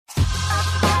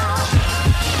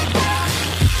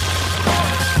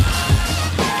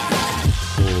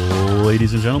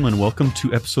ladies and gentlemen. Welcome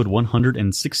to episode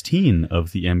 116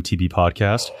 of the MTB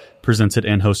podcast, presented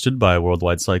and hosted by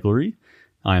Worldwide Cyclery.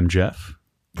 I am Jeff.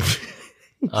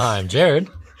 I'm Jared.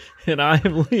 And I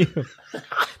am Liam.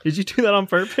 Did you do that on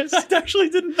purpose? I actually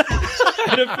didn't. I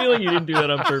had a feeling you didn't do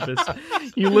that on purpose.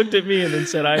 You looked at me and then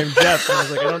said, I am Jeff. And I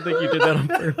was like, I don't think you did that on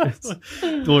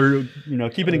purpose. We're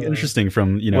keeping it interesting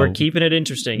from, We're keeping it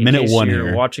interesting. minute in case one you're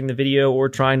here. watching the video or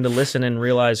trying to listen and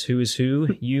realize who is who,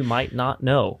 you might not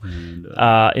know. And,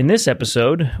 In this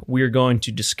episode, we're going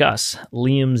to discuss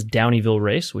Liam's Downieville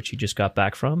race, which he just got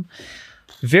back from,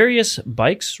 various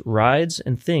bikes, rides,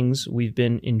 and things we've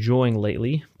been enjoying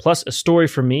lately, plus a story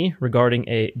from me regarding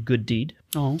a good deed.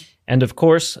 oh, And of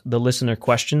course, the listener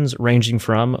questions ranging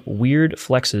from weird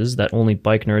flexes that only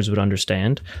bike nerds would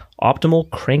understand,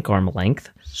 optimal crank arm length,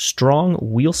 strong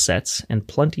wheel sets, and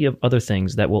plenty of other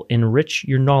things that will enrich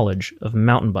your knowledge of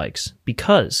mountain bikes.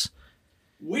 Because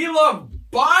We love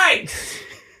bikes!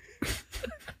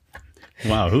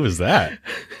 wow, who is that?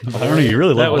 I don't know. You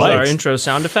really that love was bikes. our intro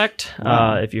sound effect.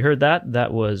 Wow. If you heard that,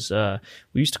 that was,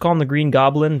 we used to call him the Green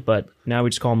Goblin, but now we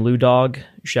just call him Lou Dog.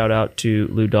 Shout out to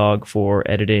Lou Dog for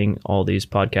editing all these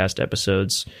podcast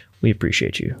episodes. We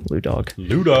appreciate you, Lou Dog.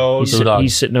 Ludo.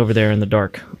 He's sitting over there in the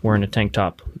dark wearing a tank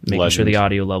top, making sure the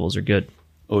audio levels are good.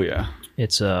 Oh, yeah.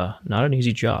 It's not an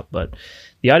easy job, but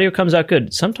the audio comes out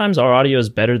good. Sometimes our audio is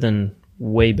better than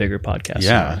way bigger podcasts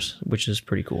than ours, which is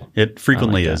pretty cool. It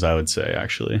frequently I like is, I would say,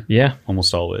 actually. Yeah.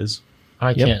 Almost always. I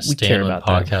Yep, can't we care stand when about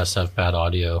that. podcasts have bad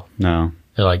audio. No,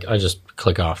 They're like, I just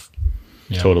click off.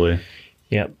 Yeah. totally.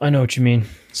 Yeah, I know what you mean.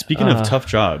 Speaking of tough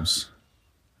jobs,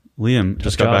 Liam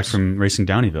just got back jobs. from racing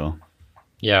Downieville.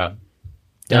 Yeah.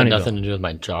 It had Downieville. nothing to do with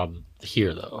my job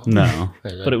here, though. No.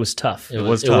 But it was tough. It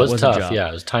was was tough. It was a tough. job. Yeah,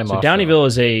 it was time So off. Downieville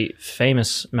is a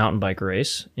famous mountain bike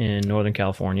race in Northern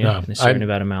California, Yeah, in the Sierra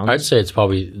Nevada I'd mountains. say it's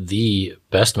probably the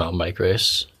best mountain bike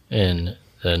race in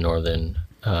the Northern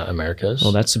Americas.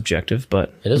 Well, that's subjective,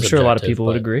 but It is I'm sure a lot of objective, people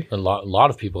would but agree. A lot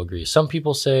of people agree. Some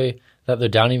people say that the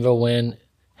Downieville win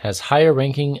has higher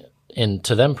ranking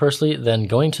to them personally than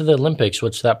going to the Olympics,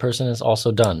 which that person has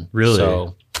also done. Really?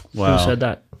 So, Wow. Who said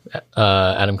that?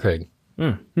 Adam Craig,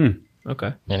 Okay.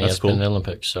 and he That's has cool. been in the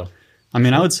Olympics. So, I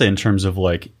mean, I would say in terms of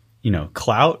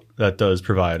clout, that does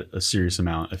provide a serious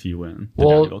amount if you win the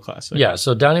Downieville Classic. yeah.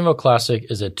 So Downieville Classic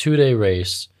is a 2-day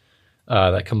race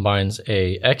that combines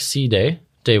a XC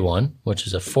day one, which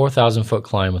is a 4,000 foot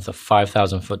climb with a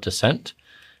 5,000 foot descent.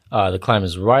 The climb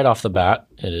is right off the bat.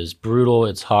 It is brutal.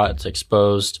 It's hot. It's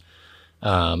exposed.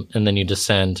 And then you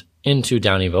descend into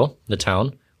Downieville, the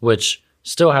town, which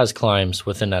still has climbs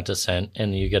within that descent.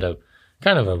 And you get a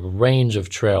kind of a range of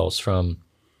trails from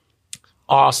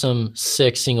awesome,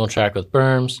 sick single track with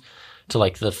berms to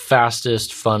like the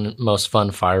fastest, most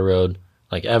fun fire road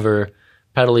like ever,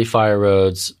 pedally fire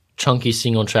roads, chunky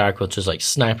single track, which is like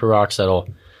sniper rocks that'll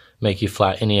make you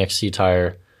flat any XC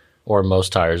tire or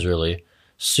most tires really.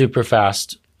 Super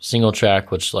fast single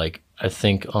track, which like I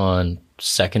think on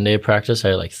second day of practice I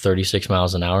had like 36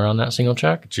 miles an hour on that single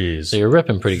track. Jeez. So you're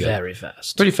ripping pretty good. Very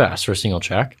fast. Pretty fast for a single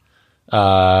track.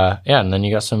 And then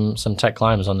you got some tech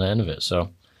climbs on the end of it. So,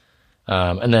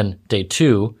 and then day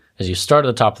two is you start at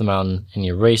the top of the mountain and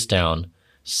you race down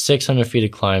 600 feet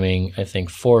of climbing, I think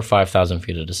 4,000 or 5,000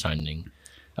 feet of descending.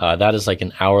 That is like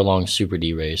an hour-long Super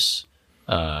D race,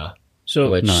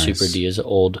 which Nice. Super D is an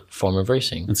old form of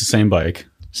racing. It's the same bike.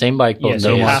 Same bike, both Yes,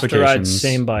 no you days. have to ride modifications.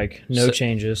 same bike, no So-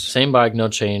 changes. Same bike, no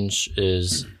change,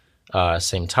 is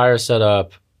same tire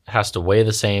setup, has to weigh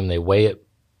the same. They weigh it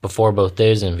before both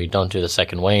days, and if you don't do the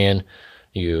second weigh-in,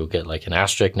 you get like an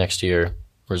asterisk next to your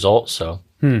result. So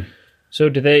So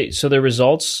the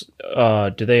results,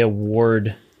 do they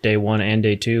award day one and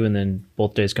day two and then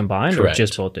both days combined, Correct. or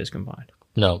just both days combined?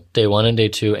 no, day one and day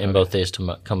two, and both days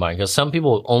combined. Because some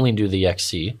people only do the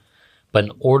XC, but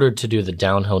in order to do the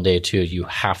downhill day two, you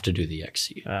have to do the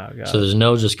XC. Got So there's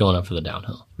no just going up for the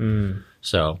downhill.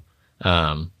 So,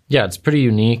 yeah, it's pretty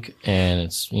unique, and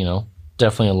it's,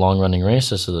 definitely a long-running race.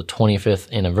 This is the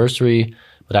 25th anniversary,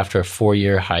 but after a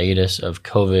 4-year hiatus of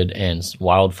COVID and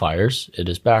wildfires, it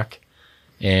is back,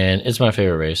 and it's my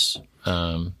favorite race.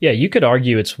 Yeah, you could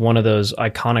argue it's one of those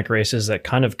iconic races that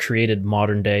kind of created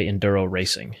modern day enduro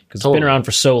racing because it's been Totally. around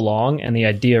for so long. And the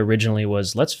idea originally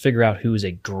was let's figure out who's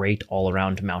a great all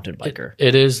around mountain biker.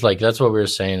 It is like, that's what we were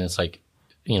saying. It's like,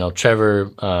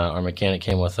 Trevor, our mechanic,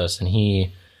 came with us, and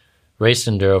he raced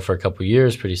enduro for a couple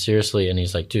years pretty seriously. And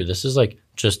he's like, dude, this is like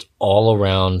just all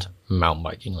around mountain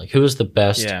biking. Like, who is the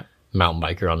best mountain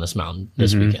biker on this mountain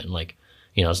this weekend? Like,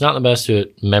 it's not the best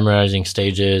at memorizing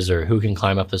stages or who can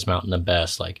climb up this mountain the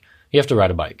best. Like, you have to ride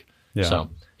a bike. Yeah. So,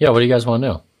 yeah, what do you guys want to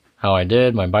know? How I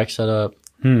did, my bike setup?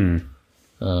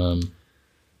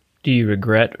 Do you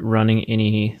regret running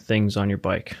any things on your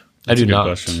bike? I do Good not.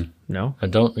 question. No? I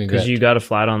don't regret. Because you got a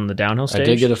flat on the downhill stage? I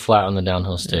did get a flat on the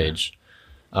downhill stage.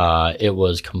 It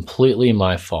was completely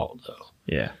my fault, though.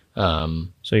 Yeah.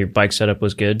 So your bike setup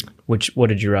was good? What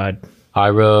did you ride? I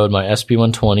rode my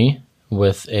SB120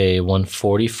 with a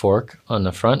 140 fork on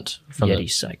the front. From Yeti the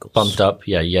cycles. Bumped up.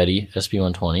 Yeah, Yeti,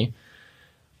 SB120.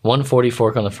 140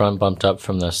 fork on the front, bumped up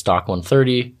from the stock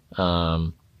 130.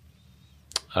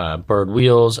 Bird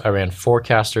wheels. I ran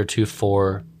Forecaster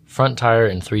 2.4 front tire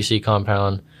in 3C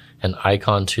compound, and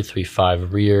Icon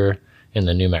 235 rear in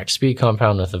the Numax Speed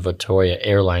compound with a Victoria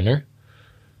Airliner.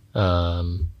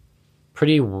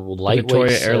 Pretty lightweight.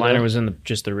 Victoria setup. Airliner was in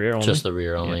just the rear only? Just the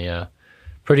rear only, yeah.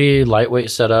 Pretty lightweight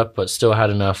setup, but still had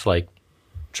enough like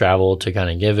travel to kind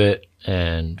of give it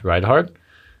and ride hard.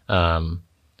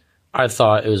 I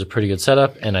thought it was a pretty good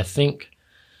setup, and I think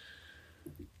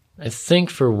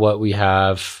for what we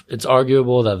have, it's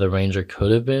arguable that the Ranger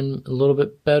could have been a little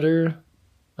bit better.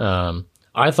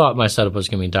 I thought my setup was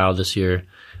going to be dialed this year.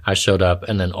 I showed up,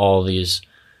 and then all these,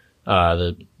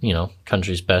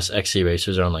 country's best XC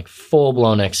racers are on like full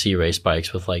blown XC race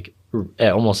bikes with like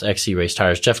almost XC race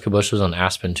tires. Jeff Kabush was on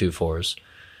Aspen 2.4s,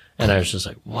 and I was just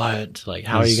like, what? Like,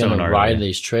 how are you going to ride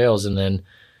these trails? And then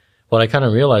what I kind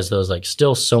of realized though is like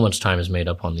still so much time is made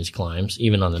up on these climbs,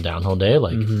 even on the downhill day.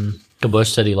 Like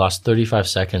Kabush said he lost 35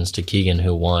 seconds to Keegan,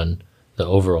 who won the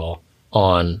overall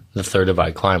on the third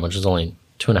divide climb, which is only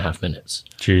 2.5 minutes.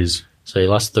 Jeez. So he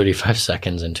lost 35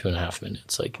 seconds in 2.5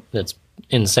 minutes. Like, that's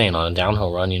insane on a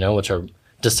downhill run, which are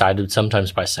decided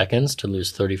sometimes by seconds, to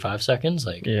lose 35 seconds.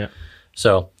 Like, Yeah.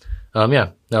 So,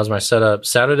 that was my setup.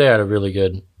 Saturday, I had a really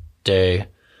good day.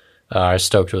 I was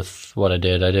stoked with what I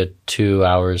did. I did 2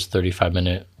 hours,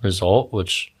 35-minute result,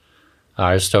 which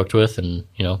I was stoked with, and,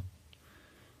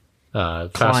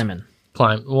 Climbing.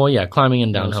 Climbing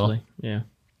and downhill. Mostly. Yeah.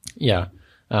 Yeah.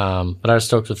 But I was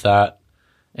stoked with that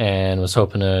and was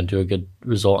hoping to do a good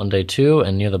result on day 2.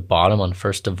 And near the bottom on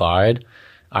first divide,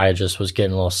 I just was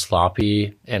getting a little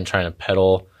sloppy and trying to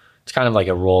pedal. It's kind of like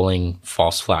a rolling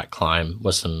false flat climb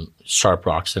with some sharp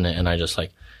rocks in it. And I just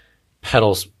like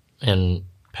pedaled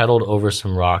over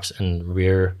some rocks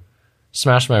and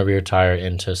smashed my rear tire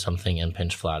into something and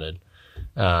pinch flatted.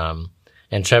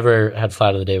 And Trevor had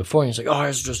flatted the day before, and he's like, oh, I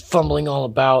was just fumbling all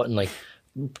about and like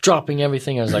dropping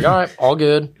everything. I was like, all right, all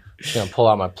good. Just going to pull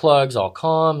out my plugs, all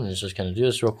calm, and it's just going to do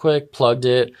this real quick. Plugged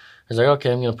it. I was like, okay,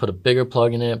 I'm going to put a bigger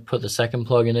plug in it, put the second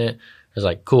plug in it. I was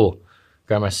like, cool.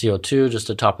 Grab my CO2 just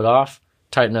to top it off,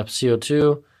 tighten up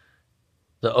CO2.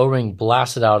 The O-ring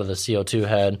blasted out of the CO2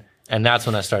 head, and that's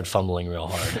when I started fumbling real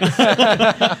hard.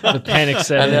 The panic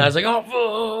set. And then I was like,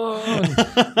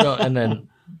 oh, and then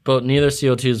neither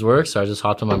CO2s worked, so I just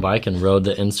hopped on my bike and rode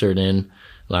the insert in.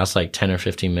 Last like 10 or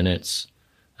 15 minutes.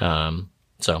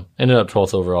 So ended up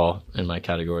 12th overall in my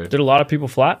category. Did a lot of people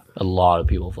flat? A lot of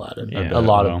people flatted. Yeah. There's a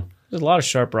lot of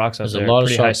sharp rocks out there. a lot of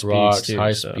Pretty sharp rocks, too,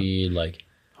 high so speed, like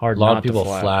hard. A lot not of people to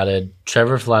flat. flatted.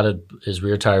 Trevor flatted his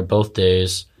rear tire both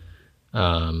days.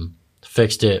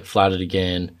 Fixed it, flatted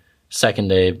again. Second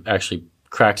day, actually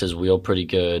cracked his wheel pretty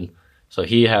good. So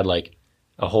he had like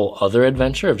a whole other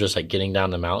adventure of just like getting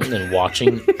down the mountain and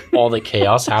watching all the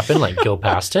chaos happen, like go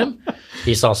past him.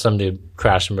 He saw some dude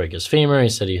crash and break his femur. He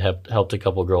said he helped a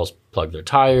couple girls plug their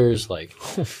tires. Like,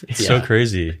 It's so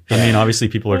crazy. I mean, obviously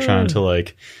people are trying to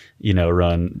like,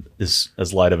 run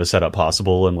as light of a setup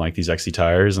possible and like these XC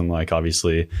tires. And like,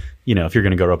 obviously, if you're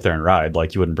going to go up there and ride,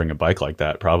 like you wouldn't bring a bike like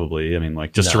that probably. I mean,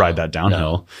 like just to ride that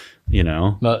downhill,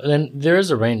 But then there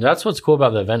is a range. That's what's cool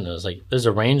about the event is like, there's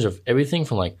a range of everything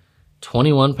from like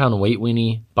 21-pound weight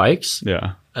weenie bikes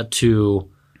to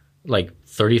like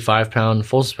 35-pound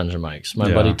full suspension bikes.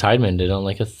 My buddy Tideman did on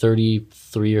like a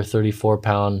 33 or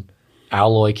 34-pound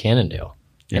alloy Cannondale.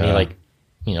 And he like,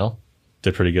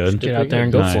 did pretty good. Get out there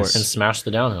and go for it. And smash the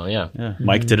downhill, yeah.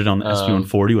 Mike did it on the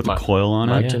SB140 with a coil on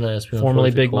Mike it. did an SB140 Formerly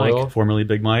Big coil. Mike. Formerly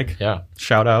Big Mike. Yeah.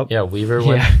 Shout out. Yeah, Weaver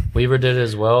did it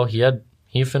as well.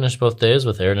 He finished both days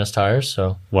with air in his tires,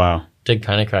 so Wow. did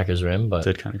kind of crack his rim, but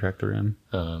Did kind of crack the rim.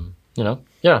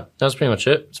 that's pretty much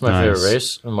it. It's my Nice. favorite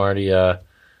race. I'm already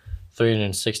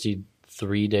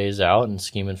 363 days out and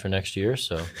scheming for next year,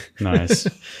 so Nice.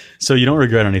 So you don't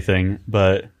regret anything,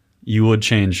 but you would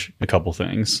change a couple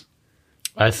things.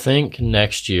 I think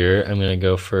next year I'm going to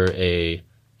go for a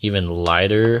even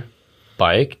lighter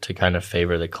bike to kind of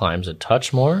favor the climbs a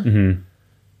touch more,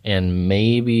 and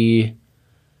maybe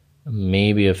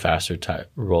a faster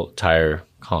tire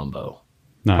combo.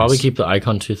 Nice. Probably keep the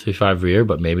Icon 235 rear,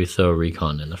 but maybe throw a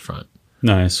Recon in the front.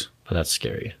 Nice. But that's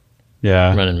scary.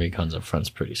 Yeah. Running recons up front's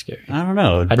pretty scary. I don't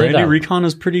know. did Brand new that. recon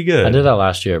is pretty good. I did that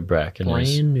last year at Breck, and it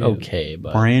was Brand new. okay,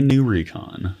 but Brand new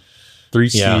recon.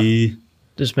 3C.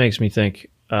 This makes me think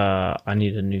I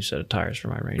need a new set of tires for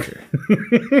my Ranger.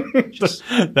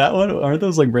 That one? Aren't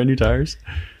those like brand new tires?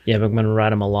 Yeah, but I'm going to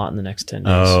ride them a lot in the next 10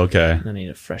 days. Oh, okay. I need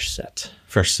a fresh set.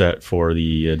 Fresh set for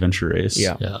the adventure race.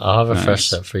 Yeah. yeah, I'll have a fresh Nice.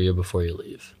 set for you before you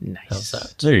leave. Nice. How's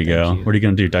that? There you go. you. What are you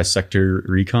going to do? Dissector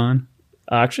recon?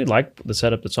 I actually like the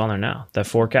setup that's on there now. That new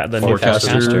Forecaster.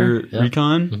 forecaster. Yeah.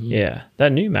 recon? Yeah,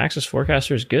 that new Maxxis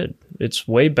forecaster is good. It's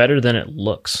way better than it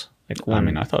looks. Like when, I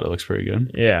mean, I thought it looks pretty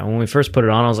good. yeah, when we first put it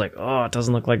on, I was like, oh, it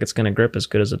doesn't look like it's going to grip as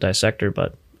good as a dissector,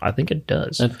 but I think it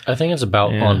does. I think it's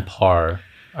about Yeah. on par.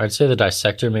 I'd say the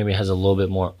dissector maybe has a little bit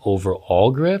more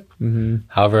overall grip. Mm-hmm.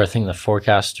 However, I think the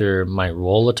forecaster might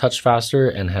roll a touch faster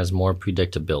and has more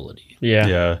predictability.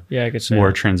 Yeah, Yeah. I could say More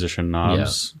that. transition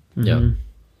knobs. Yeah. Mhm.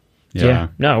 Yeah. Yeah,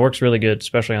 no, it works really good,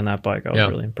 especially on that bike. I was Yeah.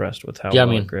 really impressed with how Yeah, I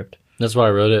well mean- it gripped. That's why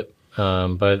I wrote it.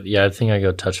 But yeah, I think I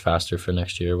go touch faster for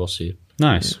next year. We'll see.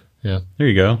 Nice. Yeah. There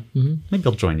you go. Mhm. Maybe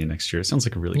I'll join you next year. It sounds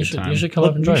like a really You good should- time. you should come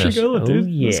up and join You us. should go, Oh, dude.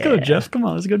 Let's go, yeah. Jeff. Come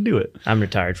on, let's go do it. I'm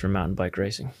retired from mountain bike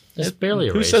racing. It's barely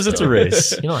a Who race. says it's a though.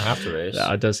 race? You don't have to race.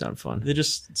 Yeah, it does sound fun. They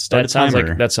just start That a sounds timer.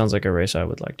 like that sounds like a race I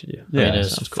would like to do. Yeah, I mean,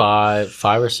 it's sounds cool.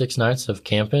 five or 6 nights of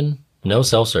camping, no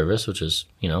cell service, which is,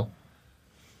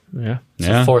 Yeah, it's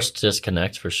Yeah. a forced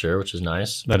disconnect for sure, which is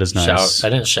nice. That is nice. I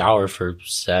didn't shower for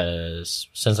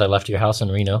since I left your house in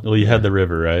Reno. Well, you had the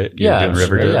river, right? You were Yeah, doing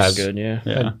river yeah, dips. that's good. Yeah.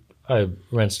 Yeah. I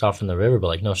rinsed off in the river, but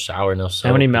like no shower, no soap.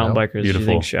 How many you mountain know? bikers do you Beautiful.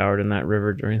 think showered in that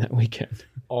river during that weekend?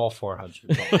 All 400.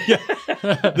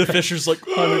 The fisher's like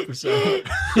 100%.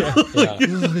 Yeah.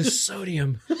 Ooh, this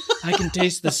sodium. I can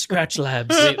taste the scratch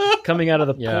labs coming out of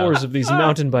the Yeah. pores of these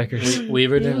mountain bikers.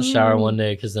 Weaver didn't shower one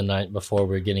day because the night before we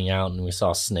were getting out and we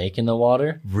saw a snake in the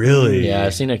water. Really? Yeah,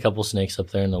 I've seen a couple snakes up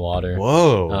there in the water.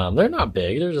 Whoa. They're not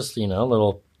big. They're just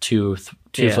little two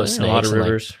Yeah, foot snakes. a lot of and, like,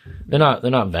 rivers. they're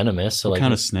not venomous. So what like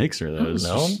kind of snakes are those?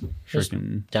 know. Just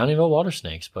freaking Downieville water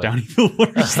snakes. But Downieville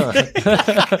water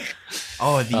snake.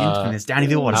 Oh, the infamous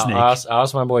Downieville water snake. I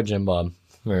asked my boy Jim Bob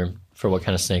for what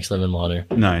kind of snakes live in water.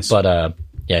 Nice. But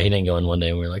yeah, he didn't go in one day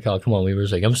and we were like, oh, come on.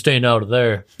 Weaver's like, I'm staying out of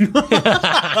there.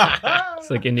 It's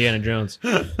like Indiana Jones.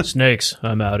 Snakes,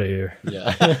 I'm out of here.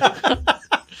 Yeah.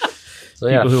 So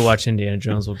yeah, People who watch Indiana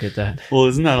Jones will get that. well,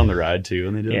 isn't that on the ride too?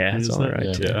 And they did. Yeah, they it's just on the that?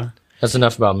 ride, too. Yeah. that's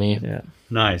enough about me. Yeah.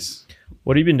 Nice.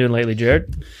 What have you been doing lately,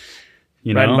 Jared?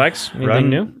 You Riding know, bikes? Anything riding,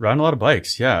 new? Riding a lot of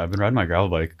bikes. Yeah, I've been riding my gravel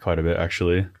bike quite a bit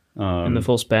actually. In the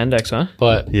full spandex, huh?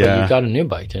 But Yeah. you got a new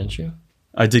bike, didn't you?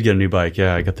 I did get a new bike.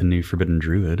 Yeah, I got the new Forbidden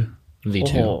Druid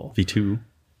V2. Oh. V2. You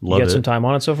Love got it. some time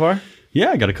on it so far?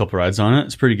 Yeah, I got a couple rides on it.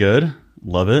 It's pretty good.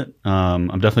 Love it. I'm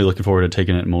definitely looking forward to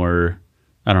taking it more,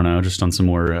 I don't know, just on some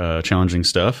more challenging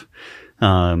stuff.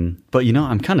 But,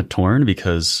 I'm kind of torn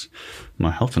because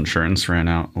my health insurance ran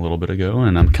out a little bit ago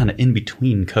and I'm kind of in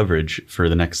between coverage for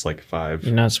the next like 5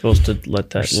 You're not supposed to let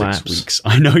or that 6 lapse. weeks.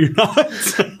 I know you're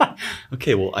not.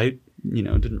 Okay, well, I,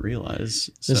 didn't realize.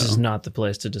 So. This is not the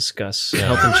place to discuss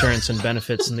health insurance and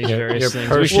benefits and these various your things.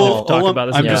 We should personal- have talked about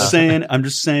this. I'm in just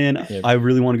depth. saying, I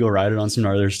really want to go ride it on some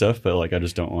other stuff, but like I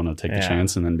just don't want to take the Yeah.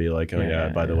 chance and then be like, oh yeah,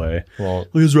 by the way, Well,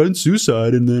 I was riding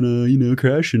suicide and then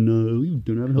crash and we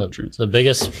don't have health insurance.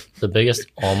 the biggest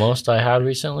almost I had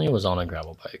recently was on a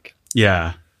gravel bike.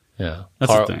 Yeah, Yeah.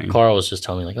 That's the thing. Carl was just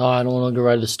telling me, like, oh, I don't want to go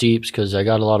ride the steeps because I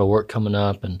got a lot of work coming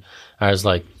up. And I was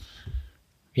like,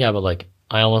 yeah, but like,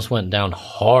 I almost went down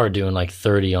hard doing like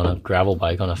 30 on a gravel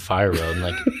bike on a fire road and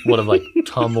like would have like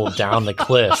tumbled down the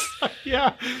cliff.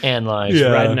 yeah, And like, Yeah.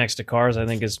 Riding next to cars, I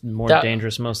think, is more That-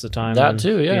 dangerous most of the time. that than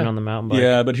too, yeah. Being on the mountain bike.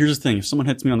 yeah. But here's the thing: if someone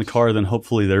hits me on the car, then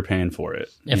hopefully they're paying for it.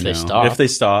 If they stop. if they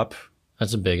stop,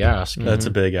 that's a big ask. that's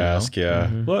a big ask. Yeah,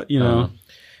 but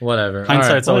Whatever.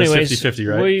 hindsight's All right. always Anyways, 50-50,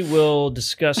 right? we will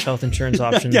discuss health insurance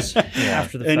options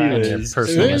after the fact. Anyways,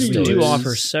 personal We stories. do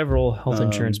offer several health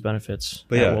insurance benefits.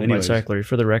 but yeah, at World Bike anyways. Cyclery,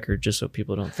 for the record, just so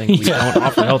people don't think we don't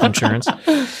offer health insurance.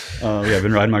 Yeah, I've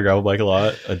been riding my gravel bike a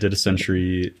lot. I did a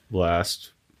century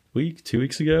last week, 2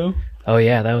 weeks ago. Oh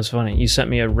yeah, that was funny. You sent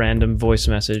me a random voice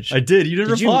message. I did. You didn't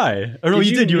Did you- reply. Oh no,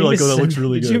 you did. You were mean like, to "Oh, that send- looks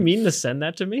really did good." you mean to send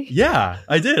that to me? Yeah,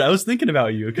 I did. I was thinking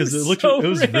about you because it looked. so It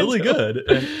was really random. good.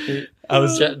 And I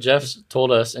was. Jeff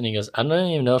told us, and he goes, I don't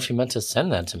even know if he meant to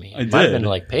send that to me. I It might have did. been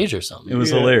like Paige or something. It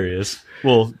was hilarious.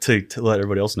 Well, to let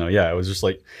everybody else know, yeah, I was just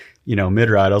like, mid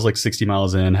ride. I was like 60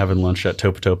 miles in, having lunch at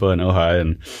Topa Topa in Ojai,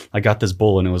 and I got this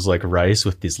bowl, and it was like rice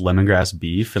with this lemongrass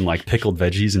beef and like pickled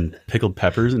veggies and pickled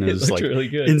peppers, and it was looked like really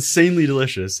good. insanely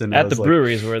delicious. And I At the was like,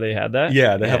 breweries where they had that?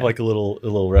 yeah, they have like a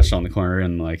little restaurant on the corner,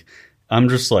 and like I'm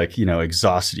just like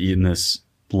exhausted eating this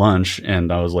lunch,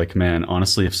 and I was like, man,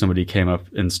 honestly, if somebody came up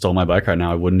and stole my bike right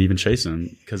now, I wouldn't even chase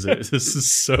him because this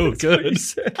is so good.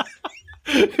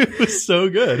 It was so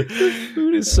good.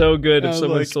 Food is so good. If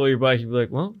someone like, stole your bike, you'd be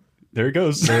like, well, there it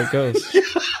goes. there it goes.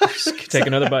 Just take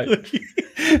another bite.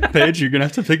 Paige, you're gonna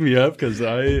have to pick me up because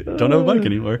I don't have a bike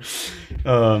anymore.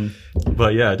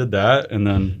 But yeah, I did that, and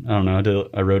then I don't know.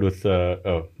 I rode with.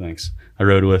 Thanks. I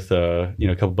rode with a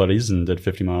couple buddies and did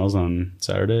 50 miles on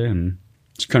Saturday, and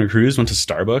just kind of cruised. Went to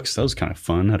Starbucks. That was kind of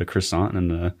fun. Had a croissant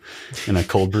and a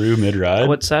cold brew mid ride.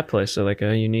 What's that place? So like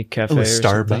a unique cafe or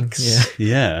Starbucks. something?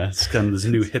 Yeah, it's kind of this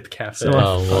new hip cafe. So,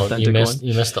 well, you authentic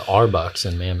missed the Arbucks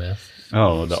in Mammoth.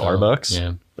 Oh, the Arbucks.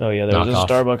 Yeah. Oh yeah, there was a Knockoff.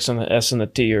 Starbucks and the S and the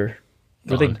T are.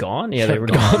 Were they Gone. gone? Yeah, they were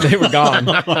gone. They were gone.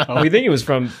 We think it was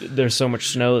from there's so much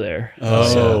snow there.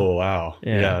 Oh wow.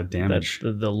 Yeah, damage.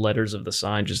 The letters of the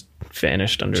sign just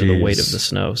vanished under the weight of the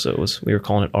snow. So we were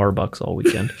calling it Arbucks all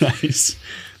weekend. Nice.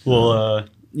 Well,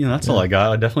 that's all I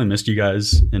got. I definitely missed you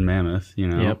guys in Mammoth.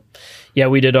 Yep. Yeah,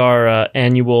 we did our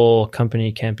annual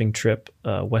company camping trip,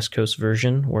 West Coast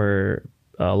version, where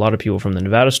a lot of people from the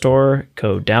Nevada store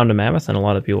go down to Mammoth, and a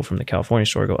lot of people from the California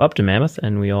store go up to Mammoth,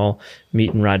 and we all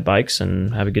meet and ride bikes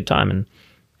and have a good time and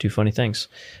do funny things.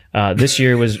 This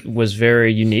year was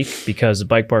very unique because the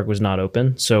bike park was not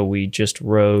open, so we just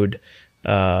rode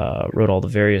all the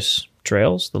various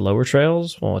trails, the lower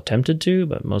trails. Well, attempted to,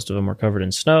 but most of them were covered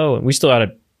in snow, and we still had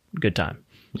a good time.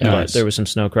 Yeah, But there was some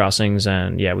snow crossings,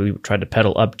 and we tried to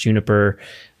pedal up Juniper,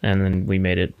 and then we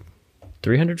made it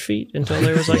 300 feet until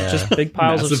there was just big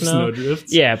piles of Massive snow.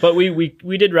 drifts. Yeah, but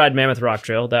we did ride Mammoth Rock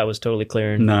Trail. That was totally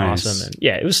clear and Nice. awesome. And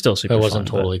it was still super It wasn't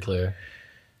fun, totally clear.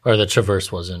 Or the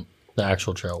traverse wasn't. The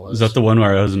actual trail was. Is that the one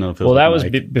where I wasn't know if it Well, that was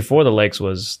like, before the lakes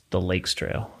was the Lakes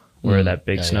Trail, where that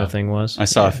big snow yeah. thing was. I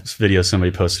saw a video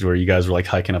somebody posted where you guys were like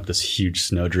hiking up this huge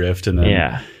snow drift, and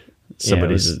then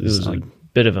somebody's it was like, a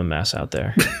bit of a mess out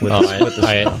there. With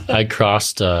I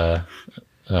crossed a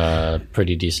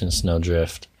pretty decent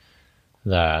snowdrift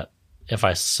that if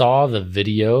I saw the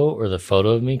video or the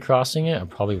photo of me crossing it, I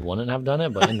probably wouldn't have done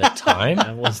it. But in the time,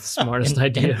 that was the smartest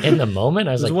idea. in the moment,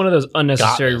 I It was was like, one of those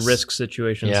unnecessary got this. risk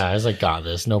situations. yeah, I was like, got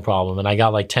this, no problem. And I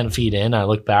got like 10 feet in. I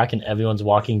look back and everyone's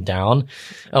walking down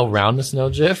around the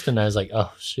snowdrift. And I was like,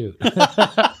 oh, shoot.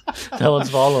 No one's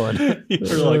following. you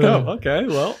were like, oh, okay,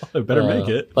 well, I better make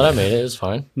it. But I made it. It was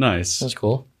fine. Nice. It was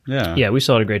cool. Yeah. Yeah, we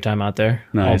still had a great time out there,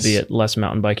 Nice. albeit less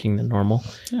mountain biking than normal.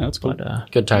 Yeah, that's cool.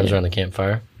 But Good times around the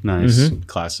campfire. Nice.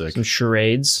 Classic. some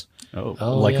charades. Oh,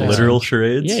 like yeah. literal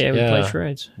charades? Yeah, we Yeah. played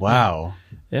charades. Wow.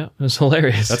 Yeah, it was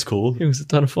hilarious. That's cool. It was a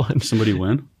ton of fun. Somebody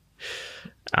win?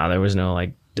 There was no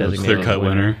designated clear-cut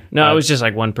winner. No, it was just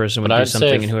like one person would But do I'd say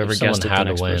something, if, and whoever if someone guessed it, the had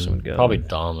next to person win, would go. probably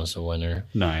Dom was the winner.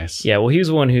 Nice. Yeah, well, he was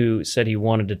the one who said he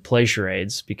wanted to play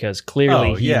charades because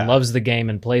clearly Oh, he yeah. loves the game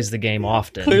and plays the game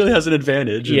often. Clearly has an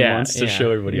advantage and Yeah, wants to yeah,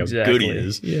 show everybody how exactly. good he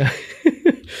is. Yeah,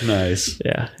 Nice.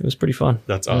 yeah, it was pretty fun.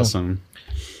 That's awesome.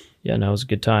 Yeah, no, it was a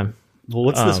good time. Well,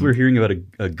 what's this we're hearing about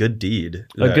a good deed?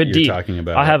 A good you're deed. talking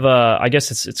about. I have I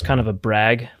guess it's kind of a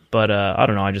brag, but I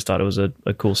don't know. I just thought it was a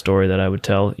cool story that I would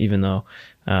tell, even though,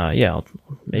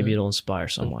 maybe it'll inspire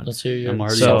someone. Let's hear your I'm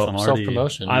already-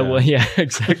 self-promotion. Yeah,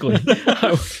 exactly.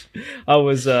 I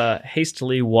was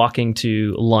hastily walking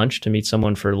to lunch to meet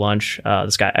someone for lunch.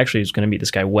 This guy actually was going to meet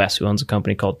this guy Wes, who owns a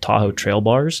company called Tahoe Trail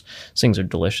Bars. These things are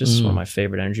delicious. It's one of my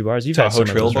favorite energy bars. You've had Tahoe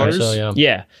some Trail of those, right? Bars? So, yeah.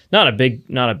 Yeah, not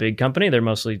a big company. They're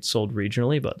mostly sold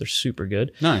regionally, but they're super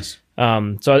good. Nice.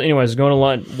 So anyways, going to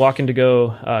lunch, walking to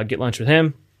go get lunch with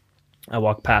him. I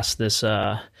walked past this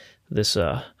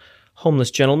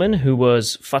homeless gentleman who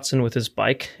was futzing with his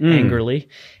bike angrily,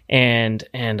 and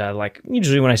I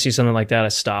usually when I see something like that, I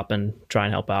stop and try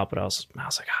and help out. But I was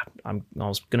like, God, I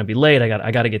was gonna be late.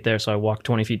 I got to get there. So I walk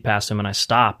 20 feet past him and I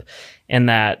stop. And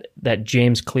that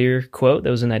James Clear quote that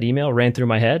was in that email ran through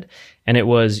my head, and it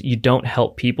was, "You don't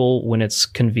help people when it's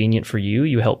convenient for you.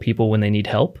 You help people when they need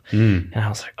help." And I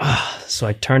was like, oh. So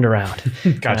I turned around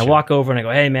and I walk over and I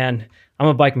go, "Hey man, I'm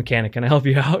a bike mechanic. Can I help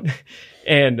you out?"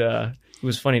 And it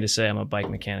was funny to say I'm a bike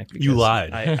mechanic. Because You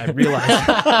lied. I realized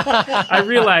I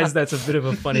realized that's a bit of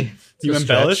a funny. You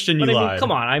embellished and you But I mean, lied.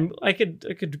 come on, I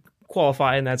could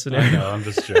qualify in that I scenario. know, I'm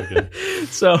just joking.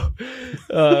 So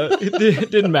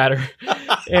it didn't matter.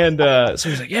 And so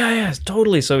he's like, yeah,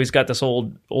 totally. So he's got this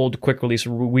old quick release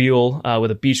wheel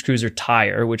with a beach cruiser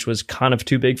tire, which was kind of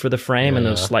too big for the frame, and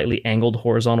those slightly angled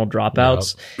horizontal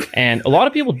dropouts. And a lot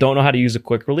of people don't know how to use a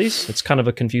quick release. It's kind of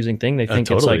a confusing thing. They think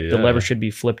it's totally, like the lever should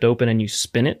be flipped open and you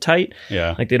spin it tight.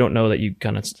 Yeah. Like they don't know that you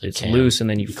kind of it's loose and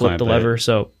then you flip clamp the it. lever.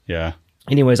 So Yeah.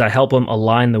 anyways, I help him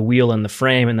align the wheel and the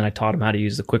frame, and then I taught him how to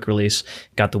use the quick release,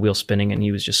 got the wheel spinning, and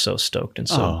he was just so stoked and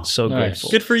so nice. grateful.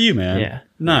 Good for you, man. Yeah.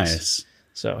 Nice.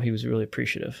 So he was really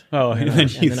appreciative. Oh, and then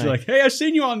he's like, "Hey, I've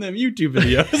seen you on them YouTube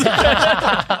videos."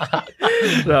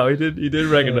 No, he did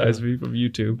recognize me from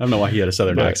YouTube. I don't know why he had a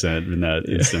southern accent in that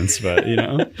instance, but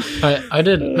I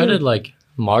did like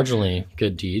marginally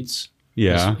good deeds.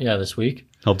 Yeah. This week.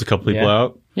 Helped a couple people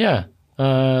out. Yeah.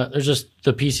 There's just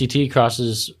the PCT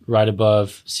crosses right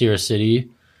above Sierra City,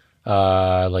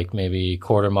 like maybe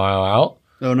quarter mile out.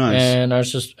 Oh, nice. And I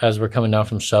was just, as we're coming down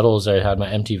from shuttles, I had my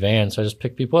empty van, so I just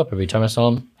picked people up every time I saw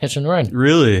them hitching a ride.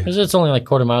 Really? Because it's only like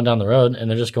quarter mile down the road, and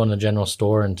they're just going to the general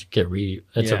store and to get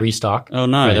a restock. Oh,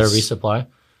 nice. Or their resupply.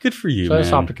 Good for you, so man. I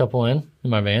just hopped a couple in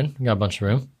my van, got a bunch of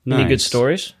room. Any good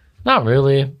stories? Not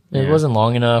really. It wasn't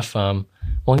long enough. One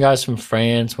guy's from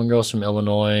France, one girl's from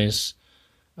Illinois.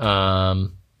 I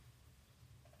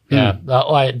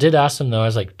did ask them though. I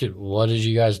was like, dude, what did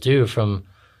you guys do from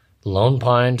Lone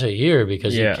Pine to here?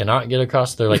 Because you cannot get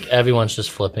across. They're like, everyone's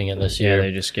just flipping it this year. Yeah,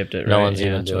 they just skipped it. No one's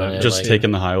even doing it. Just like, taking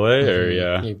the highway, or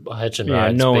you hitch and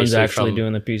ride. No one's actually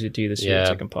doing the PCT this year. It's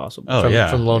like impossible. Oh,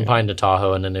 from Lone Pine to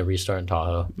Tahoe, and then they restart in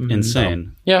Tahoe.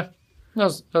 Insane. Yeah,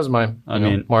 that was my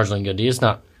marginally good deed. It's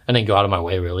not. I didn't go out of my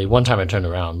way really. One time I turned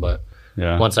around, but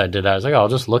once I did that, I was like, I'll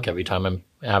just look every time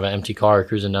I have an empty car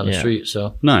cruising down the street.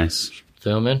 So nice.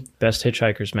 Threw them in. Best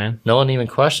hitchhikers, man. No one even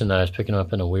questioned that I was picking them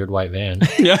up in a weird white van.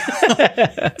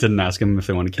 Didn't ask them if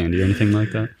they wanted candy or anything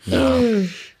like that. No.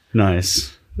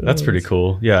 Nice. That's pretty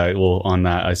cool. Yeah. Well, on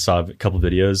that, I saw a couple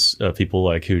videos of people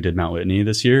like who did Mount Whitney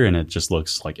this year, and it just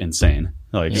looks like insane.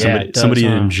 Like somebody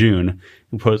in June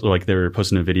they were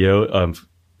posting a video of,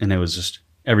 and it was just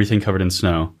everything covered in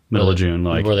snow, middle of June.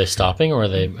 Like, were they stopping, or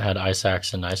they had ice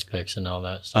axe and ice picks and all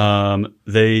that stuff?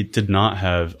 They did not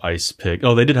have ice pick.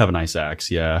 Oh, they did have an ice axe.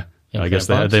 Yeah. I guess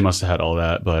they must have had all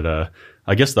that, but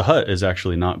I guess the hut is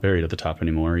actually not buried at the top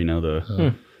anymore.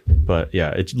 But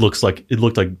yeah, it looked like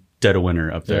dead of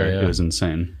winter up there. It was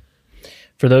insane.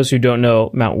 For those who don't know,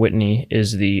 Mount Whitney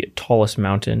is the tallest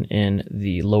mountain in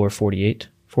the lower 48,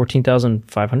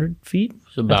 14,500 feet.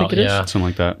 About, I think it is. Something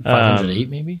like that. 508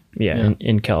 maybe? Yeah.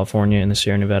 In California, in the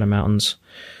Sierra Nevada mountains.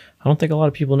 I don't think a lot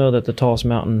of people know that the tallest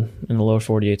mountain in the lower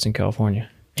 48 is in California.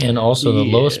 And also the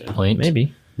lowest point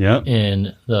maybe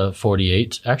in the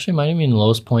 48 actually might even be the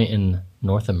lowest point in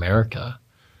North America.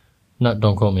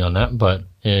 Don't quote me on that, but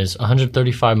is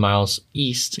 135 miles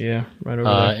east. Yeah, right over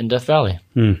there. In Death Valley.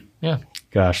 Yeah.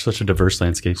 Gosh, such a diverse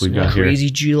landscape we've got here. Crazy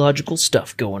geological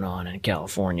stuff going on in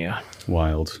California.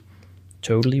 Wild.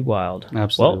 Totally wild.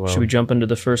 Absolutely Well, wild. should we jump into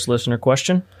the first listener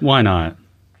question? Why not?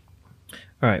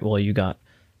 All right, well, you got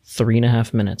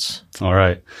 3.5 minutes. All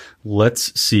right.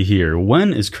 Let's see here.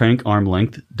 When is crank arm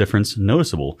length difference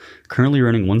noticeable? Currently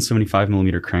running 175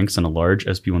 millimeter cranks on a large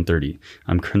SP130.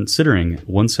 I'm considering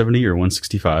 170 or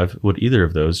 165. Would either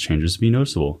of those changes be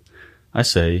noticeable? I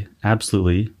say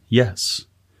absolutely yes.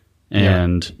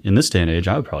 And in this day and age,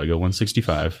 I would probably go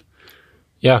 165.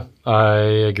 Yeah, I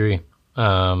agree.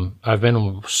 I've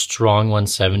been strong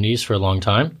 170s for a long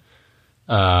time.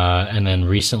 And then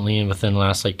recently, within the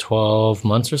last 12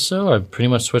 months or so, I've pretty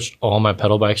much switched all my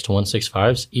pedal bikes to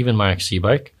 165s, even my XC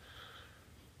bike.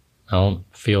 I don't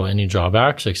feel any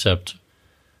drawbacks except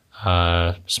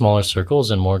smaller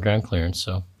circles and more ground clearance.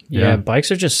 So Yeah, bikes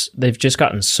they've just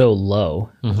gotten so low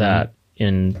that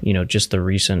in, just the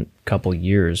recent couple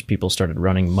years, people started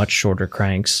running much shorter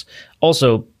cranks.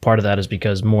 Also, part of that is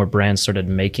because more brands started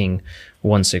making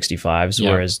 165s,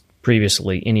 whereas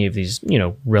previously any of these,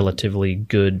 relatively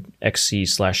good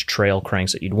XC/trail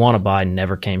cranks that you'd want to buy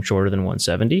never came shorter than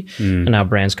 170. And now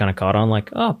brands kind of caught on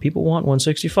people want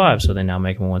 165. So they now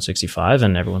make them 165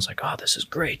 and everyone's like, oh, this is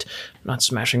great. I'm not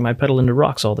smashing my pedal into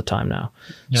rocks all the time now.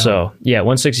 Yeah. So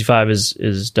 165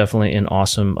 is definitely an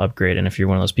awesome upgrade. And if you're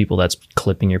one of those people that's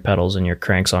clipping your pedals and your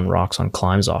cranks on rocks on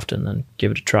climbs often, then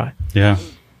give it a try. Yeah.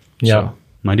 Yeah. So,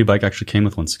 my new bike actually came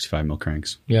with 165 mil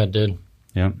cranks. Yeah, it did.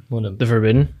 Yeah. The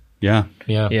Forbidden? Yeah.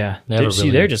 Yeah.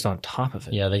 They're just on top of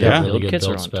it. Yeah, they got really Little good kits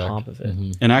build are on spec. top of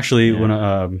it. And actually, when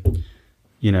I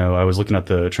was looking at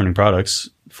the trending products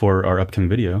for our upcoming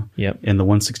video, and the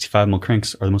 165 mil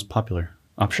cranks are the most popular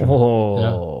option.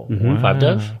 Oh, wow. 5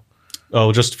 dev?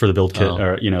 Oh, just for the build kit,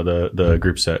 or the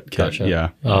group set kit. Gotcha. Yeah.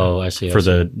 Oh, I see.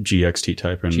 The GXT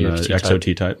type and GXT the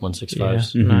XOT type.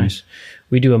 165s. Yeah, nice.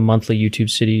 We do a monthly YouTube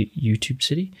City.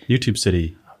 YouTube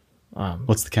City.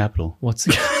 What's the capital? What's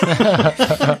the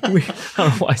I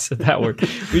don't know why I said that word.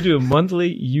 We do a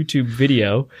monthly YouTube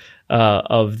video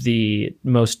of the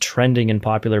most trending and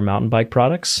popular mountain bike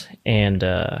products, and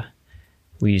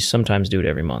we sometimes do it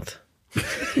every month.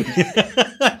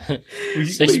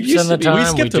 60% of the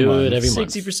time, we do it every month.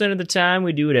 60% of the time,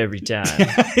 we do it every time.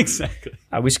 Exactly.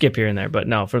 We skip here and there, but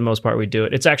no, for the most part, we do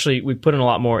it. It's actually, we put in a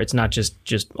lot more. It's not just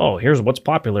oh, here's what's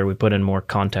popular. We put in more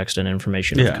context and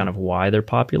information of kind of why they're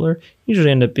popular. Usually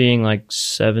end up being like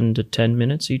 7 to 10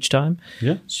 minutes each time.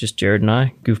 Yeah. It's just Jared and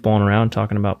I goofballing around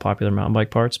talking about popular mountain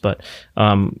bike parts, but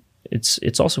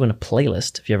it's also in a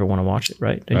playlist if you ever want to watch it,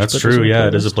 right? That's true. Yeah,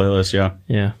 it is a playlist. Yeah.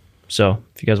 Yeah. So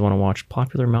if you guys want to watch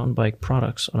popular mountain bike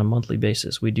products on a monthly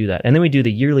basis, we do that. And then we do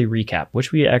the yearly recap,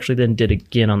 which we actually then did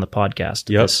again on the podcast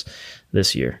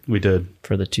this year. We did.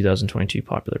 For the 2022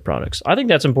 popular products. I think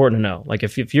that's important to know. Like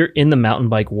if you're in the mountain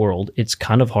bike world, it's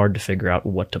kind of hard to figure out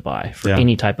what to buy for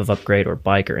any type of upgrade or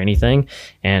bike or anything.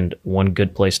 And one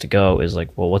good place to go is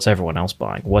like, well, what's everyone else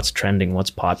buying? What's trending?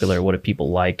 What's popular? What do people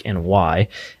like and why?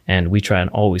 And we try and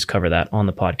always cover that on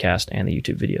the podcast and the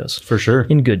YouTube videos. For sure.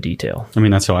 In good detail. I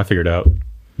mean, that's how I figured out,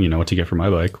 what to get for my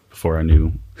bike before I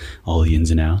knew all the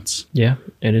ins and outs. Yeah,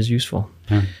 it is useful.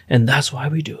 Yeah. And that's why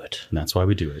we do it. And that's why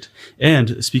we do it.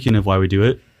 And speaking of why we do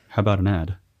it, how about an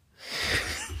ad?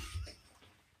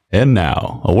 And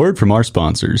now, a word from our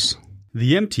sponsors.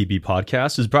 The MTB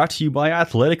podcast is brought to you by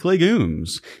Athletic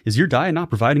Legumes. Is your diet not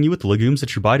providing you with the legumes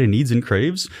that your body needs and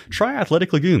craves? Try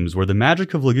Athletic Legumes, where the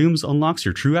magic of legumes unlocks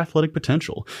your true athletic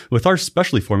potential. With our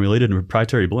specially formulated and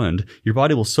proprietary blend, your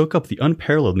body will soak up the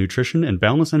unparalleled nutrition and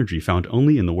boundless energy found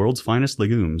only in the world's finest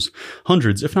legumes.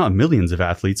 Hundreds, if not millions of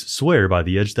athletes swear by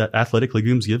the edge that Athletic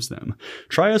Legumes gives them.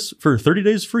 Try us for 30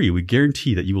 days free. We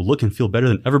guarantee that you will look and feel better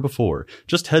than ever before.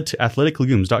 Just head to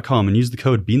athleticlegumes.com and use the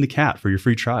code BEANTHECAT for your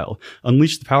free trial.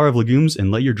 Unleash the power of legumes and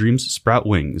let your dreams sprout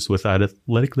wings with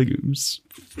Athletic Legumes.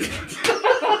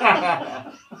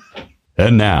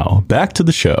 And now, back to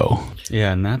the show.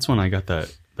 Yeah, and that's when I got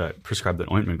that prescribed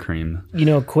that ointment cream.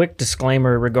 Quick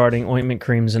disclaimer regarding ointment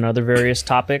creams and other various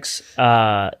topics.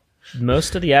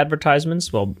 Most of the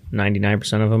advertisements, well,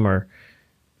 99% of them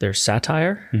they're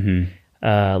satire.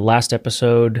 Mm-hmm. Last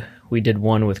episode, we did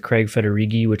one with Craig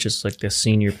Federighi, which is like the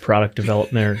senior product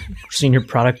development or senior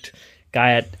product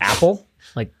guy at Apple,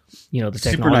 the technology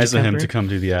Super nice company. of him to come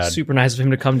do the ad. Super nice of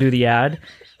him to come do the ad.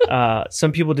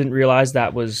 Some people didn't realize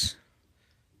that was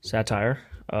satire.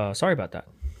 Sorry about that.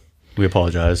 We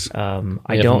apologize. We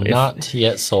have not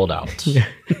yet sold out.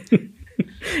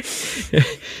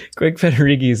 Greg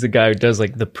Federighi is the guy who does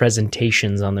the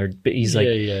presentations on their. He's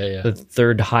the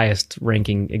third highest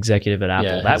ranking executive at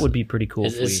Apple. Yeah, that would be pretty cool.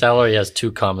 His salary has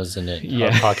 2 commas in it. Yeah.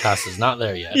 Our podcast is not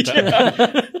there yet.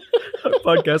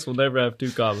 Our podcast will never have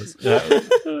 2 commas.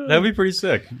 That'd be pretty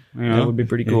sick. That would be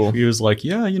pretty cool. He was like,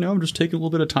 I'm just taking a little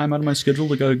bit of time out of my schedule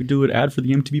to go do an ad for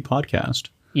the MTB podcast.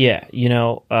 Yeah,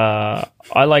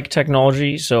 I like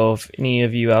technology, so if any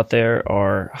of you out there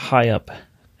are high up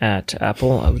at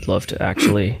Apple, I would love to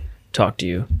actually talk to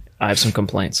you. I have some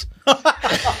complaints.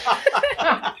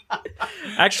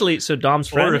 Actually, so Dom's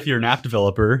friend... Or if you're an app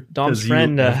developer, Dom's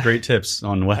friend... you have great tips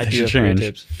on what they should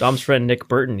change. Dom's friend, Nick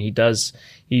Burton, he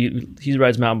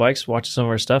rides mountain bikes, watches some of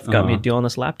our stuff, got me a deal on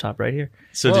this laptop right here.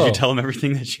 So did you tell him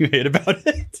everything that you hate about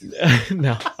it?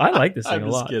 No, I like this thing a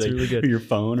lot. Kidding. It's really good. Your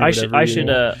phone or I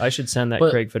should send that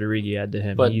Craig Federighi ad to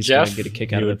him. But he's Jeff, going to get a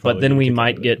kick out of it. But then we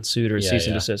might get sued or cease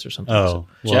and desist or something. Oh,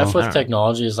 well, Jeff with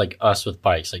technology is like us with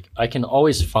bikes. I can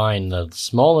always find the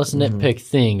smallest nitpick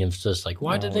thing. It's just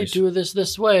why did they do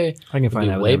this way? I can find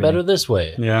that way better this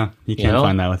way. Yeah, you can't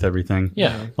find that with everything.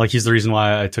 Yeah. He's the reason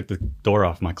why I took the door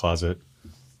off my closet.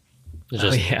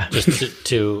 Just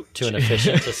too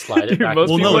inefficient to slide it back. Most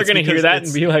people are going to hear that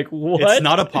and be like, what? It's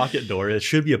not a pocket door. It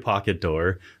should be a pocket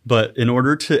door. But in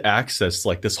order to access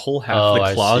this whole half of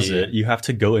the closet, you have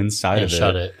to go inside of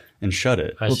it and shut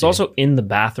it. Well, it's also in the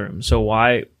bathroom. So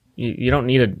why you don't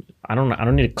need I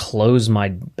don't need to close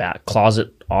my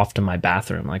closet off to my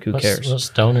bathroom. Who cares? What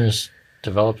stoners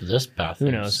developed this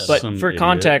bathroom? Who knows? But for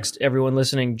context, everyone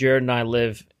listening, Jared and I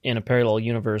live in a parallel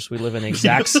universe. We live in the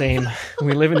exact same.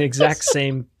 We live in the exact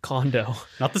same condo.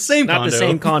 Not the same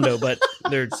condo, but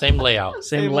they're same layout.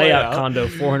 Same layout condo,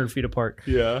 400 feet apart.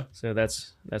 Yeah. So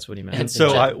that's what he meant. And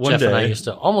so Jeff and I used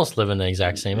to almost live in the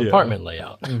exact same apartment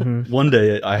layout. Mm-hmm. One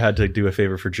day I had to do a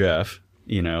favor for Jeff,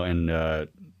 and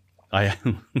I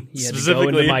specifically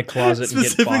to go into my closet and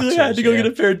get boxers. I had to go get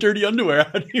a pair of dirty underwear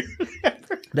out here.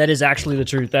 That is actually the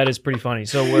truth. That is pretty funny.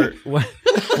 So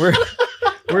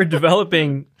we're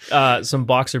developing some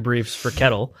boxer briefs for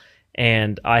Kettle,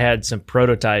 and I had some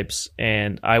prototypes,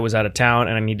 and I was out of town,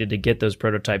 and I needed to get those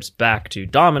prototypes back to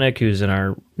Dominic, who's in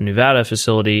our Nevada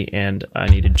facility, and I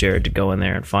needed Jared to go in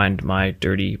there and find my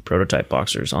dirty prototype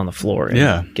boxers on the floor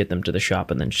and get them to the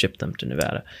shop and then ship them to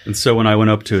Nevada. And so when I went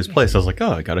up to his place, I was like,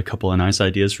 I got a couple of nice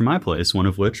ideas for my place, one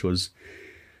of which was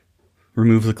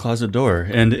remove the closet door.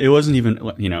 And it wasn't even,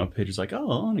 Paige was like,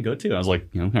 oh, I want to go too. I was like,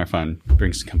 all right, fine,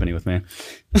 bring some company with me.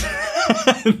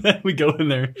 And then we go in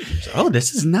there. Oh,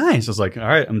 this is nice. I was like, all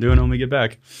right, I'm doing it when we get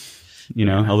back.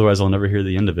 Otherwise I'll never hear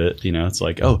the end of it. It's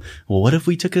like, oh, well, what if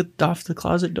we took it off the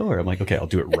closet door? I'm like, okay, I'll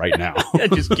do it right now.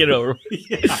 Just get over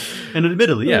it. Yeah. And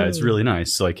admittedly, yeah, it's really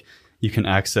nice. Like you can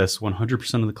access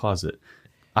 100% of the closet.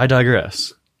 I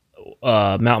digress.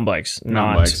 Mountain bikes,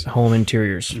 not home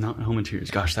interiors. Not home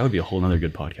interiors. Gosh, that would be a whole other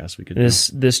good podcast we could do.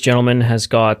 This gentleman has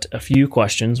got a few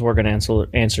questions. We're going to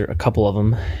answer a couple of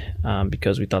them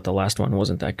because we thought the last one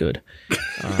wasn't that good.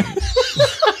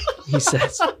 He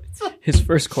says his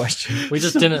first question. We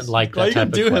just didn't like that type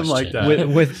of question. Him like that?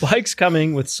 With bikes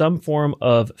coming with some form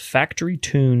of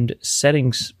factory-tuned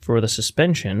settings for the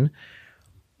suspension,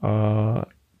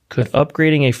 could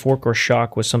upgrading a fork or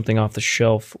shock with something off the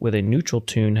shelf with a neutral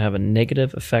tune have a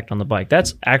negative effect on the bike?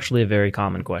 That's actually a very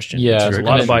common question. Yeah. A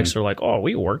lot of bikes are like, oh,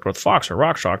 we worked with Fox or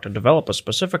RockShox to develop a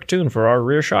specific tune for our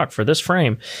rear shock for this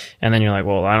frame. And then you're like,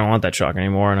 well, I don't want that shock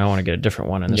anymore and I want to get a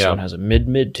different one. And this one has a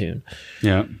mid tune.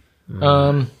 Yeah.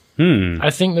 I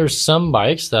think there's some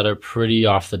bikes that are pretty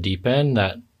off the deep end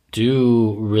that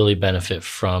do really benefit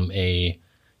from a,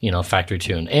 factory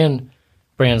tune. And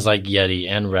brands like Yeti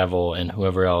and Revel and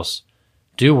whoever else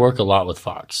do work a lot with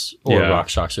Fox or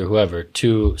RockShox or whoever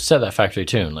to set that factory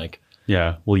tune. Well,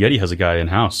 Yeti has a guy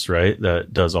in-house, right,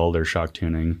 that does all their shock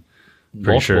tuning.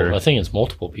 Pretty sure. I think it's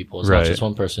multiple people. It's not just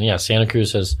one person. Yeah, Santa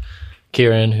Cruz has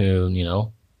Kieran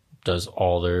who, does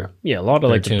all their a lot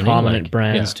of tuning, the prominent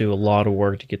brands do a lot of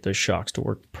work to get those shocks to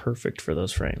work perfect for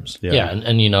those frames. And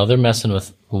they're messing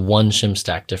with one shim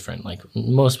stack different. Like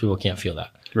most people can't feel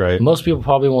that. Right. Most people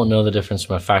probably won't know the difference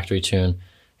from a factory tune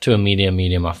to a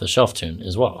medium off the shelf tune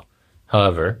as well.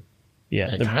 However,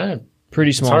 it kind of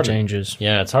pretty small changes.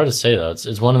 It's hard to say though.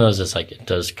 It's one of those that's like it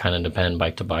does kind of depend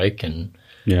bike to bike and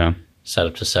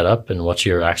setup to setup and what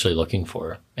you're actually looking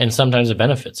for. And sometimes it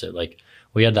benefits it. Like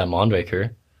we had that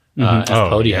Mondraker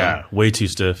Podium, way too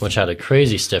stiff, which had a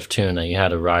crazy stiff tune that you had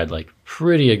to ride like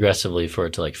pretty aggressively for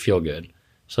it to like feel good.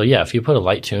 So if you put a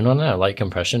light tune on that, a light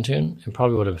compression tune, it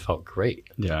probably would have felt great.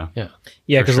 Yeah,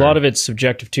 because a lot of it's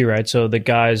subjective too, right? So the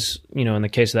guys, in the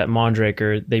case of that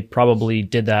Mondraker, they probably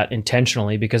did that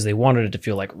intentionally because they wanted it to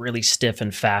feel like really stiff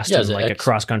and fast and like a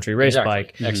cross-country race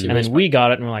bike. And then we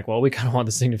got it and we're like, well, we kind of want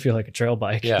this thing to feel like a trail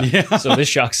bike. Yeah. So this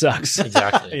shock sucks.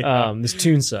 Exactly. This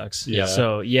tune sucks. Yeah.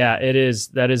 So that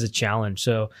is a challenge.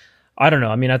 So I don't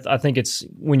know. I mean, I think it's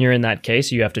when you're in that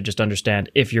case, you have to just understand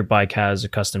if your bike has a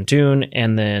custom tune,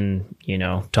 and then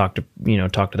talk to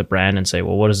the brand and say,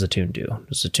 well, what does the tune do?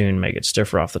 Does the tune make it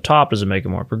stiffer off the top? Does it make it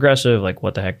more progressive? Like,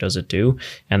 what the heck does it do?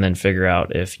 And then figure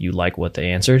out if you like what they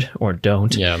answered or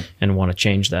don't, and want to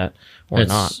change that or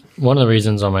not. One of the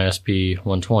reasons on my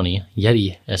SB120,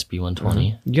 Yeti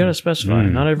SB120, you gotta specify.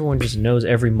 Not everyone just knows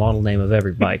every model name of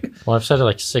every bike. Well, I've said it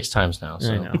like 6 times now.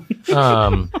 So. I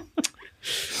know.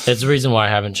 It's the reason why I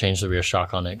haven't changed the rear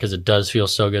shock on it because it does feel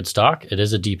so good stock. It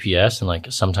is a DPS, and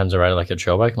like sometimes I ride it like a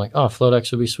trail bike. I'm like, oh,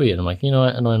 Floadex would be sweet. And I'm like, you know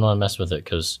what? I don't want to mess with it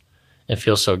because it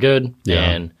feels so good. Yeah.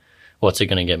 And what's it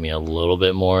going to get me? A little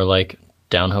bit more like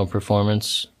downhill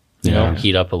performance,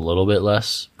 heat up a little bit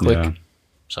less quick.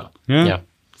 Yeah. So,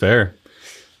 fair.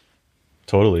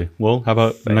 Totally. Well, how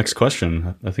about the next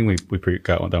question? I think we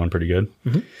got that one pretty good.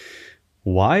 Mm-hmm.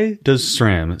 Why does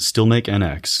SRAM still make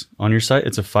NX? On your site,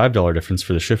 it's a $5 difference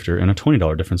for the shifter and a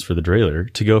 $20 difference for the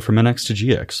derailleur to go from NX to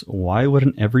GX. Why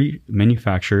wouldn't every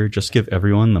manufacturer just give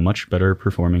everyone the much better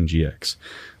performing GX?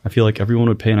 I feel like everyone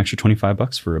would pay an extra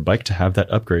 $25 for a bike to have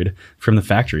that upgrade from the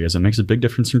factory, as it makes a big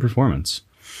difference in performance.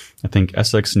 I think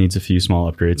SX needs a few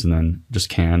small upgrades and then just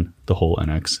can the whole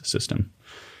NX system.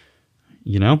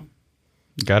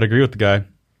 Gotta agree with the guy.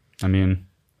 I mean,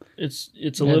 it's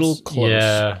a little close.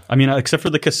 Yeah. I mean, except for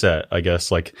the cassette, I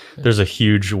guess. Like, there's a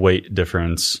huge weight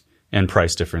difference and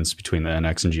price difference between the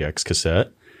NX and GX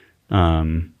cassette.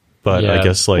 But I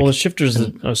guess like... Well, the shifter's,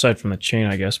 aside from the chain,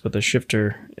 I guess, but the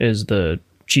shifter is the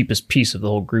cheapest piece of the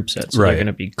whole group set. So they're going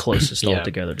to be closest all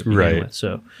together to begin with.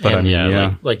 So, but I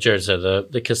mean, like Jared said,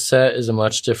 the cassette is a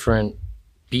much different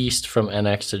beast from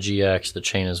NX to GX, the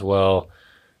chain as well.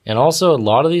 And also, a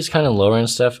lot of these kind of lower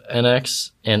end stuff,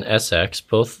 NX and SX,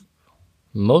 both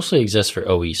mostly exist for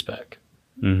OE spec,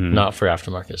 not for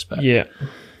aftermarket spec. Yeah.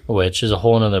 Which is a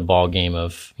whole other ball game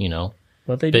of,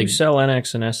 But they do sell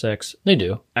NX and SX. They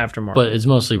do. Aftermarket. But it's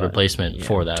mostly replacement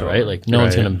for that, totally. Right? Like, no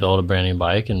one's going to build a brand new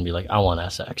bike and be like, I want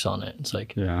SX on it. It's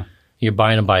like, you're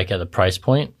buying a bike at the price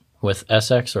point with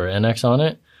SX or NX on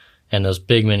it, and those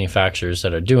big manufacturers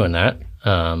that are doing that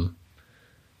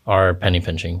are penny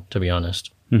pinching, to be honest.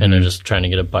 And they're just trying to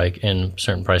get a bike in a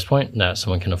certain price point that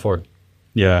someone can afford.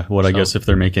 Yeah. What I guess if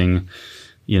they're making,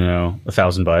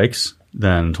 1,000 bikes,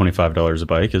 then $25 a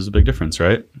bike is a big difference,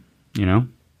 right? Yeah.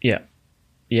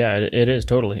 Yeah, it is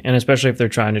totally. And especially if they're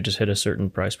trying to just hit a certain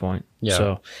price point. Yeah.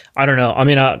 So I don't know. I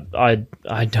mean,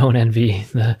 I don't envy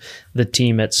the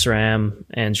team at SRAM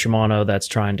and Shimano that's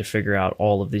trying to figure out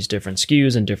all of these different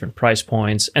SKUs and different price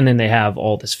points. And then they have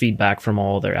all this feedback from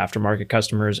all their aftermarket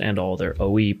customers and all their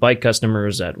OE bike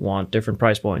customers that want different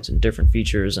price points and different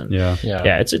features. And Yeah.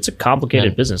 it's a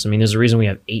complicated business. I mean, there's a reason we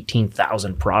have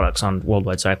 18,000 products on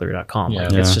worldwidecyclery.com. Yeah.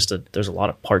 Like, it's just there's a lot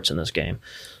of parts in this game.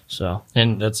 So,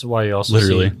 And that's why you also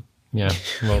Literally. see,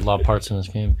 a lot of parts in this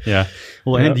game. Yeah.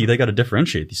 Well, Andy, they got to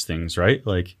differentiate these things, right?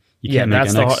 Like you can't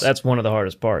make that's NX. that's one of the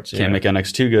hardest parts. Can't make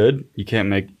NX too good. You can't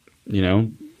make,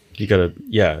 you gotta.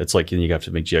 Yeah, it's like you have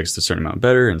to make GX a certain amount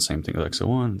better, and same thing with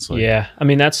XO1. It's like I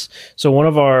mean, that's so one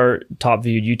of our top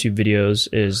viewed YouTube videos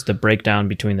is the breakdown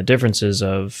between the differences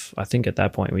of. I think at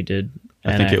that point we did.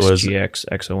 I think it was GX,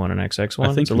 XO1, and XX1. I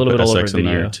think it's a little bit all over SX in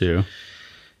video there too.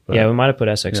 But, yeah, we might have put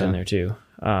SX in there too.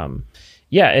 And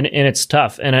it's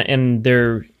tough, and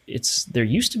there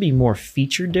used to be more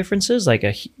feature differences, like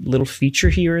a little feature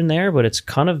here and there, but it's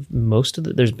kind of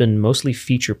there's been mostly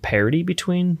feature parity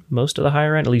between most of the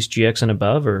higher end, at least GX and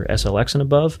above or SLX and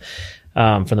above.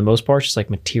 For the most part, it's just like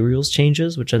materials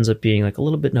changes, which ends up being like a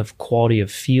little bit of quality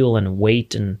of feel and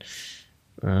weight, and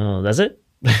that's it.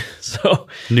 So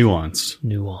nuanced.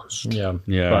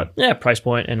 Yeah. But yeah, price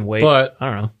point and weight. But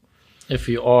I don't know. if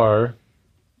you are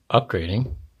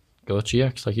upgrading, go with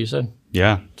GX, like you said.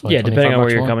 Yeah. Yeah, depending on where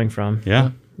you're more. coming from.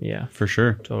 Yeah. Yeah, For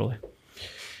sure. totally.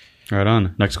 Right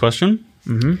on. Next question.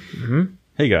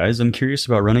 Hey guys, I'm curious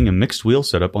about running a mixed wheel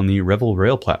setup on the Revel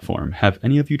Rail platform. Have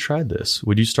any of you tried this?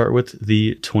 Would you start with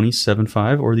the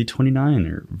 27.5 or the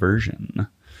 29er version?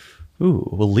 Ooh,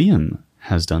 well, Liam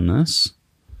has done this.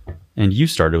 And you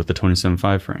started with the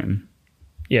 27.5 frame.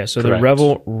 Yeah, so Correct. the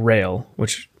Revel Rail,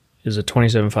 which is a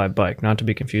 27.5 bike, not to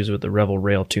be confused with the Revel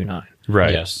Rail 2.9.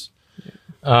 Right. Yes.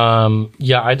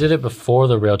 I did it before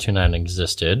the Rail 2.9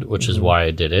 existed, which is why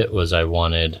I did it, was I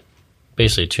wanted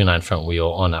basically a 2.9 front wheel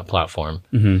on that platform.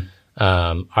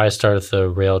 I started with the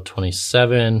Rail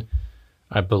 27.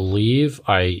 I believe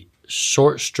I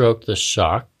short stroked the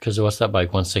shock, because what's that bike,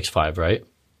 165, right?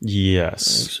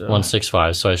 Yes. So,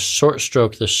 165. So I short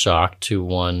stroked the shock to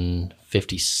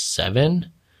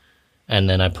 157, and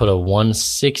then I put a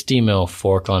 160 mil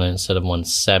fork on it instead of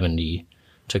 170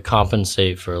 to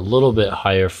compensate for a little bit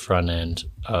higher front end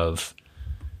of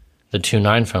the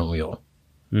 2.9 front wheel.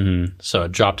 So I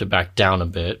dropped it back down a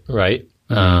bit, right?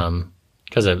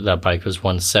 Because that bike was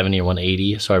 170 or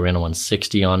 180, so I ran a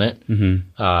 160 on it.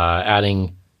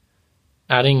 Adding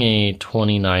a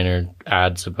 29er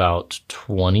adds about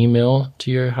 20 mil to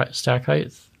your stack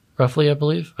height, roughly, I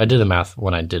believe. I did the math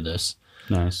when I did this.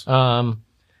 Nice. And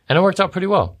it worked out pretty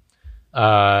well.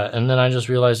 And then I just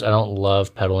realized I don't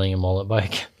love pedaling a mullet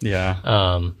bike.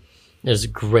 Yeah. It's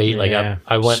great. Like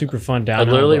I went super fun down. I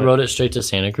literally rode it straight to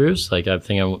Santa Cruz. Like I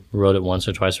think I rode it once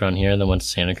or twice around here and then went to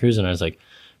Santa Cruz, and I was like,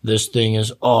 this thing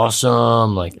is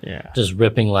awesome. Like just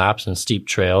ripping laps and steep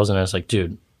trails. And I was like,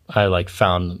 dude, I like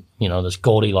found, this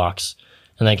Goldilocks.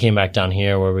 And then I came back down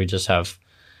here where we just have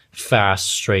fast,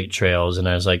 straight trails. And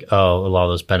I was like, oh, a lot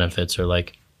of those benefits are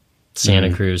like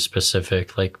Santa Cruz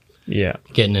specific, like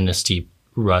getting into steep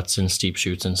ruts and steep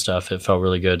chutes and stuff. It felt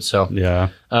really good. So Yeah.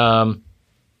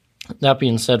 That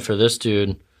being said, for this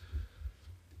dude,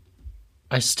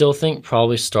 I still think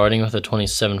probably starting with a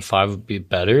 27.5 would be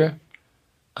better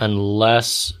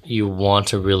unless you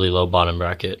want a really low bottom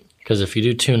bracket. Because if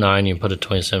you do 2.9, you put a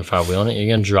 27.5 wheel on it, you're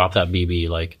going to drop that BB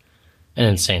like an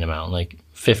insane amount, like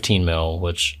 15 mil,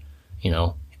 which,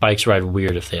 bikes ride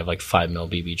weird if they have like 5 mil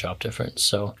BB drop difference.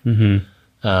 So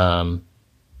I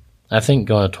think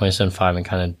going to 27.5 and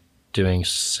kind of doing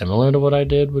similar to what I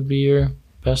did would be your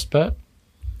best bet.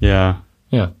 Yeah.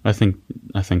 Yeah. I think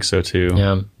so too.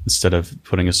 Yeah. Instead of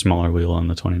putting a smaller wheel on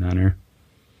the 29er.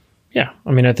 Yeah,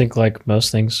 I mean, I think like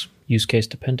most things, use case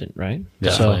dependent, right?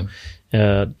 Definitely.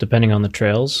 So, depending on the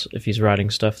trails, if he's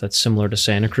riding stuff that's similar to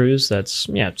Santa Cruz, that's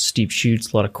steep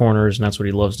chutes, a lot of corners, and that's what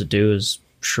he loves to do is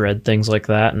shred things like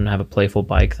that and have a playful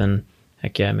bike. Then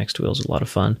heck yeah, mixed wheels is a lot of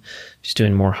fun. If he's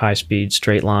doing more high speed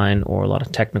straight line or a lot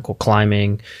of technical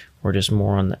climbing, or just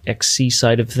more on the XC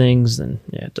side of things, then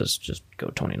it does just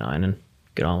go 29 and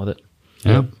get on with it.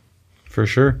 Yeah, for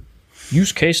sure.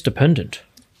 Use case dependent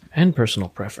and personal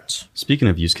preference. Speaking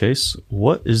of use case,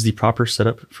 what is the proper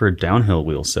setup for a downhill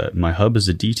wheel set? My hub is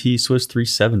a DT Swiss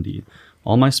 370.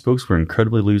 All my spokes were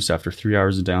incredibly loose after 3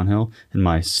 hours of downhill, and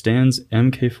my Stan's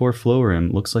MK4 flow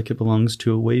rim looks like it belongs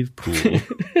to a wave pool.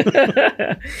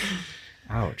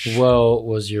 Ouch. Well,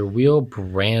 was your wheel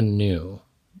brand new,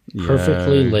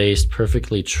 perfectly laced,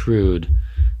 perfectly trued,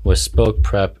 with spoke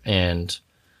prep and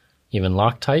even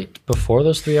Loctite before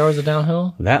those 3 hours of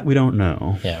downhill? That we don't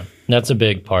know. Yeah, that's a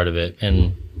big part of it.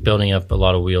 And building up a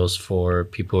lot of wheels for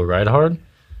people who ride hard,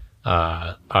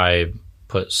 I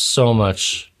put so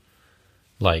much,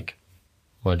 like,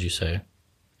 what did you say?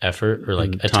 Effort or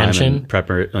like attention, prep,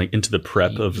 like into the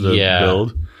prep of the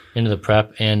build, into the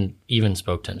prep, and even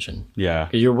spoke tension. Yeah,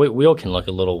 your wheel can look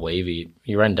a little wavy.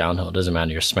 You run downhill, it doesn't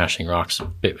matter. You're smashing rocks,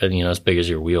 as big as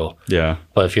your wheel. Yeah,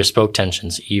 but if your spoke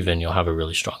tension's even, you'll have a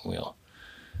really strong wheel.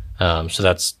 So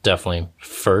that's definitely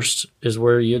first is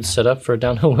where you'd set up for a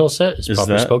downhill wheel set. Is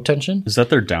proper spoke tension. Is that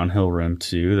their downhill rim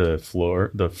too? The flow.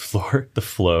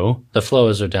 The flow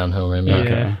is their downhill rim. Yeah.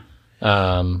 Okay.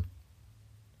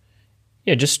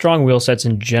 Yeah, just strong wheel sets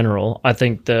in general. I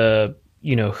think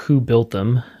who built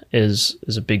them is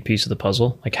a big piece of the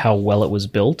puzzle, like how well it was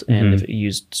built, and if it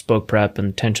used spoke prep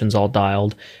and tensions all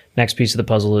dialed. Next piece of the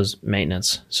puzzle is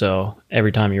maintenance. So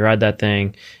every time you ride that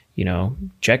thing,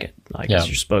 check it. Like, is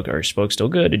your spoke still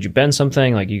good? Did you bend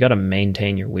something? Like, you got to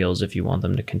maintain your wheels if you want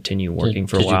them to continue working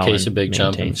for a while. Did you case a big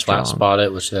jump and flat spot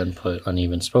it, which then put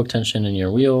uneven spoke tension in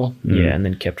your wheel? Yeah, and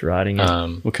then kept riding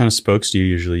it. What kind of spokes do you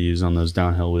usually use on those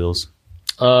downhill wheels?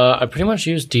 I pretty much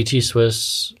use DT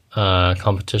Swiss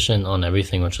competition on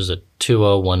everything, which is a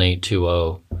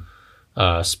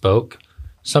 201820 spoke.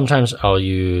 Sometimes I'll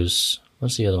use,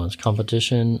 what's the other ones?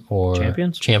 Competition or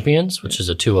Champions, which is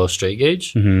a 2.0 straight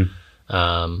gauge.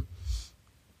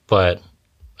 But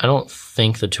I don't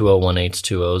think the 2018s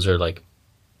 2.0s are like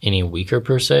any weaker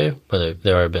per se, but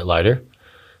they are a bit lighter.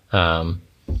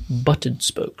 Butted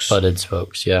spokes,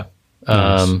 yeah.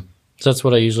 Nice. So that's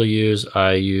what I usually use.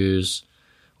 I use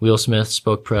Wheelsmith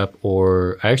spoke prep,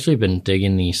 or I actually been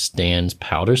digging the Stan's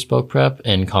powder spoke prep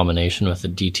in combination with the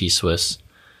DT Swiss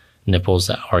nipples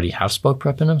that already have spoke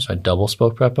prep in them. So I double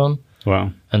spoke prep them.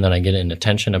 Wow. And then I get it into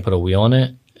tension. I put a wheel on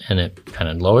it and it kind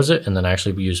of lowers it. And then I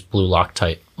actually use blue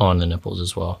Loctite on the nipples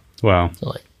as well. Wow. So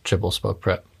like triple spoke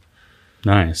prep.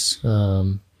 Nice.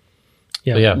 Yeah,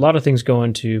 a lot of things go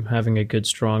into having a good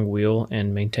strong wheel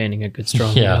and maintaining a good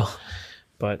strong wheel.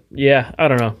 But yeah, I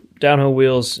don't know. Downhill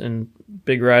wheels and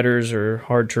big riders or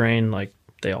hard terrain, like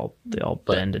they all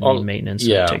bend and need maintenance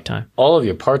and take time. All of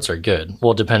your parts are good.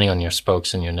 Well, depending on your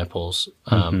spokes and your nipples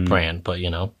brand, but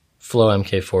Flow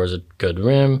MK4 is a good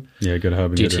rim. Yeah, good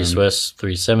hub. And DT good rim. Swiss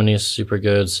 370 is super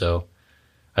good. So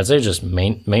I'd say just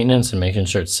maintenance and making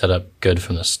sure it's set up good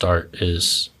from the start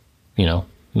is,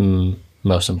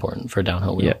 most important for a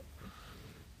downhill wheel. Yeah,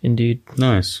 indeed.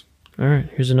 Nice. All right,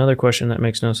 here's another question that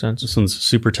makes no sense. This one's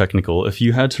super technical. If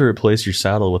you had to replace your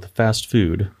saddle with fast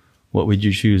food, what would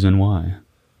you choose and why?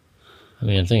 I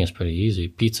mean, I think it's pretty easy.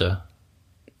 Pizza.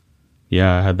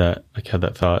 Yeah, I had that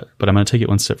thought, but I'm going to take it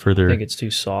one step further. I think it's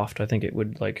too soft. I think it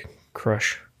would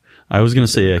crush. I was going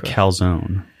to say a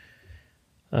calzone.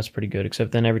 That's pretty good,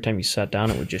 except then every time you sat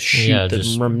down, it would just shoot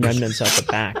the remnants out the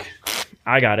back.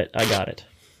 I got it.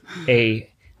 A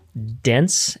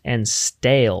dense and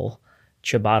stale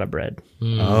ciabatta bread.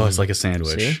 Oh, it's like a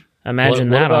sandwich. See? Imagine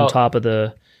What that about on top of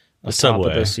the Subway.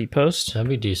 top of the seat post. That'd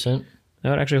be decent.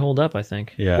 That would actually hold up, I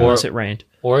think. Yeah. Unless it rained.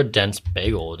 Or a dense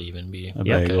bagel would even be A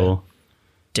bagel.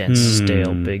 Dense,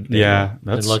 stale, big bagel. Yeah,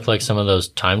 It looked like some of those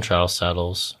time trial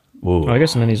saddles. Whoa. Well, I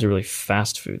guess none of these are really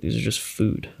fast food. These are just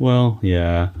food. Well,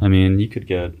 yeah. I mean, you could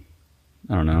get,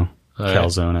 I don't know,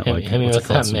 calzone at Hit me with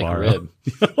that McRib.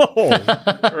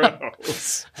 Oh,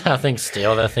 gross. That thing's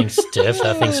stale. That thing's stiff.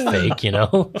 That thing's fake.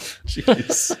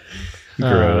 Jeez.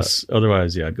 Gross.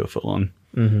 Otherwise, yeah, I'd go footlong.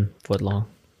 Foot long.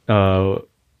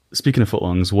 Speaking of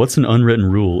footlongs, what's an unwritten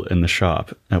rule in the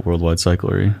shop at Worldwide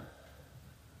Cyclery?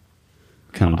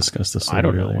 Kind of discussed this. I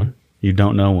don't know earlier. one. You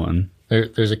don't know one.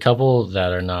 There's a couple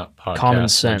that are not podcast Common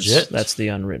sense. legit. That's the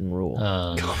unwritten rule.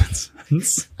 Common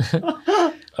sense.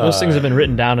 Those things have been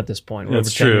written down at this point. We're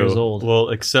That's over 10 true. years old. Well,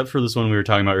 except for this one we were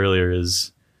talking about earlier,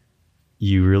 is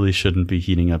you really shouldn't be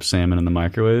heating up salmon in the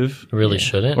microwave Really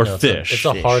shouldn't. or No, fish. It's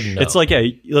a hard no. It's like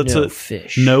No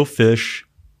fish. No fish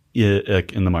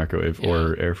in the microwave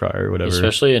or air fryer or whatever.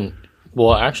 Especially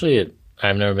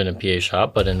I've never been in PA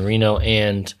shop, but in Reno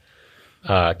and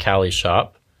Cali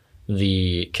shop,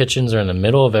 the kitchens are in the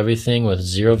middle of everything with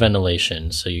zero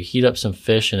ventilation. So you heat up some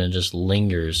fish and it just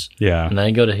lingers. Yeah. And then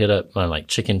I go to hit up my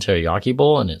chicken teriyaki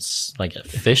bowl and it's like a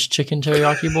fish chicken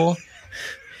teriyaki bowl.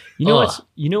 You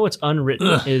know what's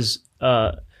unwritten is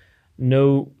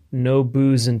no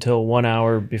booze until 1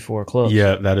 hour before close.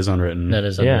 Yeah, that is unwritten. That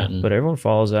is Yeah, unwritten. but everyone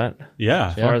follows that, Yeah.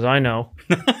 as far as I know.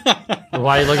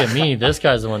 Why you look at me? This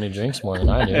guy's the one who drinks more than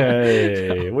I do.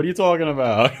 Hey, what are you talking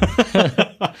about?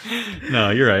 No,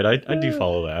 you're right. I do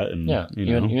follow that. And, Yeah, you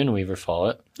you know. and Weaver follow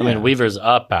it. I mean, Weaver's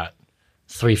up at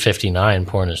 3:59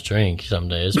 pouring his drink some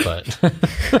days, but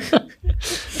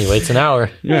he waits an hour.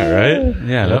 Yeah, right?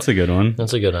 Yeah, that's a good one.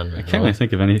 That's a good one. I can't really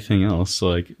think of anything else.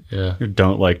 Like, Yeah.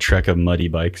 don't like trek a muddy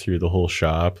bike through the whole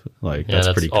shop. Like, Yeah, that's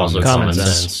that's pretty also common common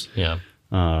sense. Yeah.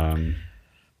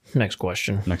 Next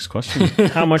question. Next question.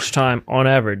 How much time, on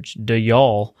average, do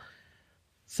y'all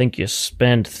think you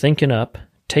spend thinking up,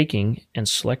 taking, and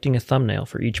selecting a thumbnail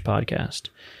for each podcast?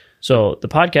 So the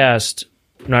podcast,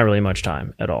 not really much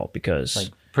time at all because, Like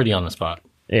pretty on the spot.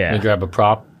 yeah. We grab a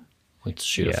prop, we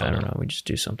shoot a Yeah, I photo. don't know. We just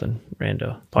do something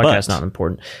rando. Podcast not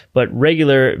important, but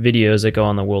regular videos that go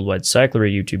on the Worldwide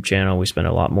Cyclery YouTube channel, we spend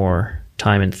a lot more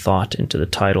time and thought into the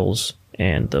titles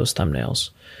and those thumbnails.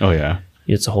 Oh, yeah.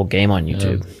 It's a whole game on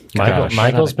YouTube.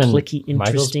 Michael's been clicky,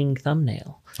 interesting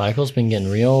thumbnail. Michael's been getting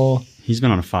real. He's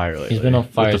been on fire lately. He's been on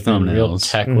fire. with He's the been real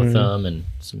thumbnails. tech with them and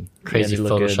some crazy they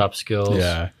look Photoshop skills.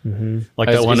 Yeah. Like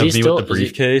Is- that one is of he me still- with the is he-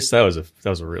 briefcase. That was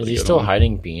a really Is he good still one.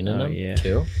 hiding Bean in them yeah.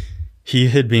 too? He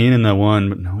hid Bean in that one,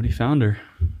 but nobody found her.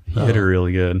 He hit her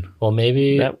really good. Well,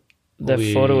 maybe That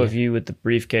we- photo of you with the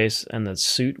briefcase and the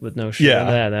suit with no shirt.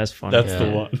 Yeah. That's funny. That's Yeah.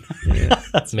 the one.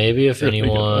 maybe if really good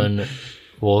anyone,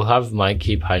 we'll have Mike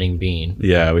keep hiding Bean.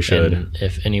 Yeah, we should. And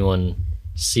if anyone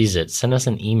sees it, send us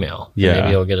an email. Yeah.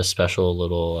 Maybe you'll get a special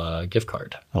little gift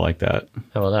card. I like that.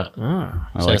 How about that? Ah.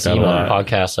 I Send like us an that a email lot.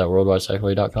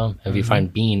 podcast@worldwidecyclery.com. If you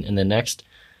find Bean in the next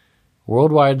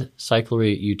Worldwide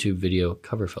Cyclery YouTube video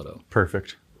cover photo.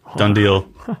 Perfect. Done deal.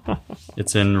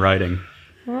 It's in writing.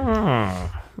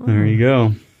 There you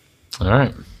go. All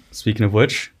right. Speaking of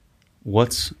which,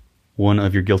 what's one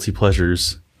of your guilty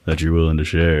pleasures that you're willing to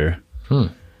share?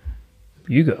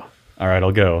 You go. All right,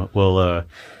 I'll go. Well,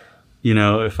 you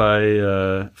know, if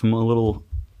I'm a little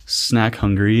snack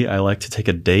hungry, I like to take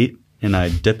a date and I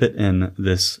dip it in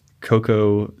this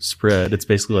cocoa spread. It's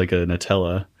basically like a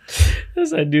Nutella.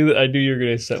 Yes, I knew you're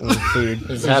gonna set with food.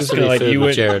 This has to be food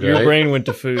with Jared, your right? brain went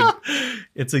to food.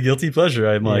 It's a guilty pleasure.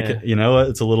 I'm Yeah. like, you know what?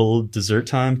 It's a little dessert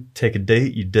time. Take a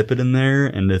date, you dip it in there,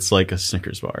 and it's like a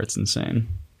Snickers bar. It's insane.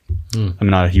 I'm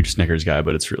not a huge Snickers guy,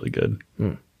 but it's really good.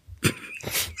 All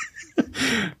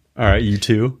right, you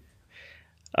too.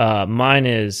 Mine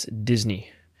is Disney.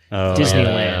 Oh, Disneyland.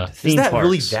 yeah. Theme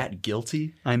parks. that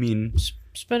guilty? I mean,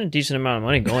 Spend a decent amount of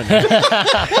money going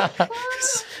there.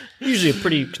 Usually a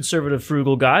pretty conservative,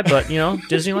 frugal guy, but you know,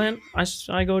 Disneyland.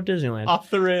 I go to Disneyland. off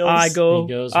the rails. I He go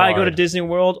goes to hard. Disney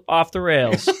World off the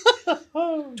rails.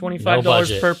 $25 No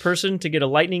budget. per person to get a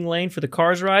lightning lane for the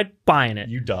Cars ride, buying it.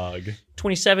 You dog.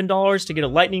 $27 to get a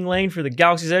lightning lane for the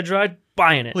Galaxy's Edge ride,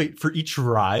 buying it. Wait, for each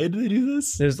ride they do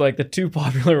this? There's like the two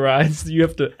popular rides. You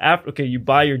have to you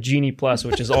buy your Genie Plus,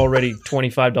 which is already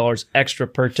 $25 extra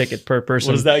per ticket per person.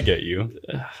 What does that get you?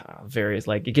 Various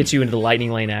like it gets you into the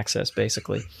lightning lane access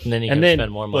basically. And then you And can then-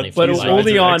 spend more money. But for it's These the rides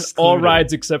only are on all excluded.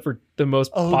 rides except for the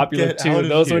most Oh, popular get two. out of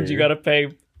Those ones you here. got to pay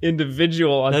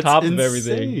individual on That's top of insane.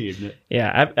 everything.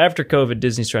 Yeah, after COVID,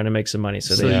 Disney's trying to make some money,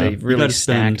 so So they you really gotta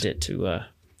spend- stacked it to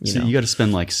So you got to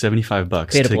spend like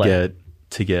 $75 Pay to play.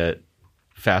 to get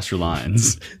faster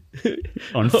lines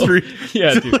on 3.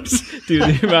 yeah, dude,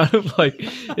 the amount of like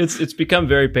it's become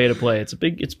very pay to play. It's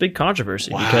big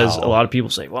controversy because a lot of people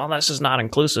say, well, this is not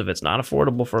inclusive. It's not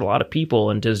affordable for a lot of people.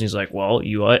 And Disney's like, well,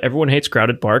 everyone hates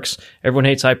crowded parks. Everyone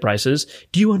hates high prices.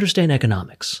 Do you understand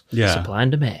economics? Yeah. Supply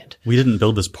and demand. We didn't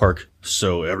build this park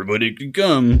so everybody could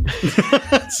come,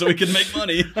 so we could make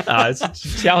money. It's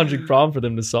a challenging problem for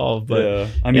them to solve, but Yeah.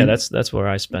 I mean, that's where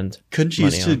I spend. couldn't you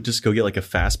money used to on. just go get like a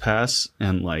fast pass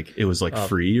and like it was like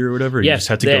free or whatever? You Yes, just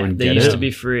had to go and they get used it. to be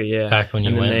free. Yeah, back when you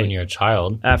And then went they- when you were a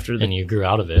child after the and you grew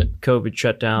out of it. COVID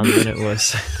shut down, then it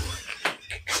was.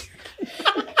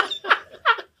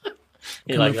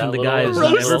 Coming from the guy who's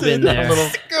never been there.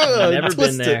 I've never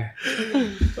been there.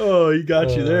 Oh, you got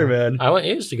you there, man. I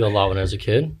used to go a lot when I was a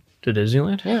kid. To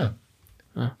Disneyland? Yeah.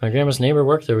 My grandma's neighbor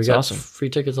worked there. We got awesome. free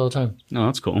tickets all the time. No,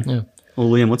 that's cool. Yeah. Well,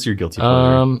 Liam, what's your guilty pleasure?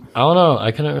 I don't know.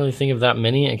 I couldn't really think of that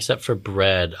many except for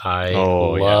bread. I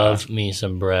love me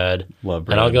some bread. Love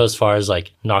bread. And I'll go as far as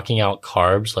like knocking out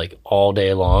carbs like all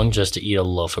day long just to eat a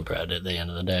loaf of bread at the end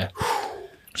of the day.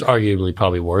 It's arguably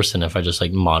probably worse than if I just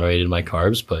like moderated my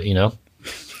carbs, but you know.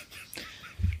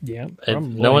 Yeah.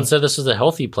 No one said this was a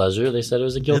healthy pleasure. They said it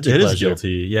was a guilty It pleasure. is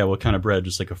guilty. Yeah, what kind of bread?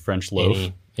 Just like a French loaf?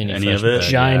 Any Any fresh of it? bread,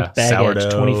 Giant yeah. baguette,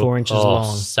 Sourdough. 24 inches Oh,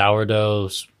 long.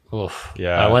 sourdoughs. Oof.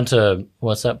 Yeah. I went to,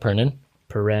 what's that, Pernin?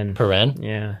 Paren.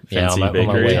 Yeah. Yeah, on Fancy my way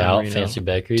bakery. out, Reno. fancy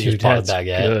bakery. Dude, just bought a that's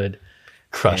baguette. good.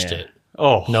 Crushed Yeah. it.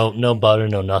 Oh, No butter,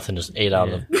 no nothing. Just ate out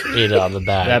of the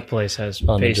bag. That place has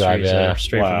On the pastries drive, that yeah. are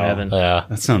straight Wow. from heaven. Yeah.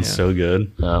 that sounds so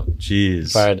good. Yeah.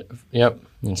 Jeez. Yep.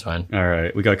 It's fine. All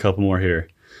right, we got a couple more here.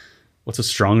 What's a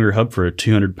stronger hub for a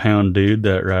 200-pound dude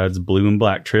that rides blue and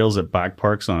black trails at bike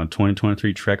parks on a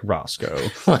 2023 Trek Roscoe?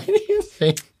 Why do you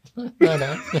think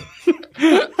that?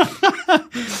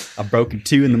 I broke in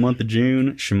 2 in the month of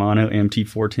June. Shimano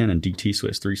MT410 and DT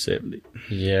Swiss 370.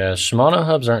 Yeah, Shimano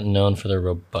hubs aren't known for their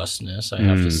robustness, I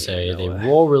have to say. They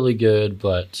roll really good,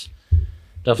 but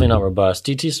definitely not robust.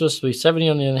 DT Swiss 370,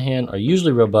 on the other hand, are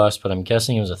usually robust, but I'm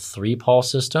guessing it was a 3-pawl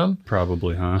system.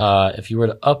 Probably, huh? If you were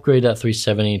to upgrade that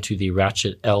 370 to the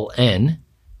Ratchet LN,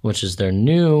 which is their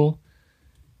new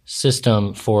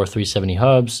system for 370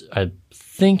 hubs, I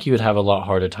think you would have a lot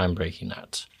harder time breaking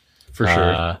that. For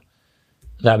sure.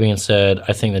 That being said,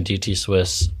 I think the DT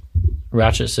Swiss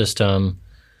ratchet system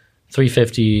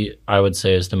 350, I would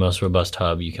say, is the most robust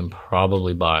hub you can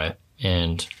probably buy.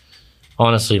 And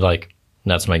honestly, like,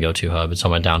 that's my go-to hub. It's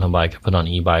on my downhill bike. I put it on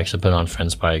e-bikes. I put it on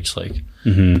friends' bikes. Like,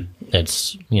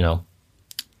 it's,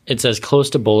 it's as close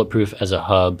to bulletproof as a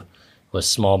hub with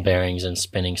small bearings and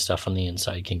spinning stuff on the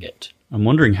inside can get. I'm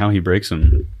wondering how he breaks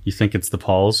them. You think it's the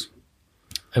pawls?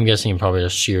 I'm guessing probably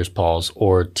just shears paws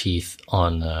or teeth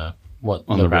on the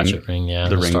ratchet ring. Yeah,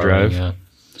 the ring star drive. yeah.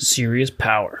 Serious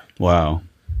power. Wow.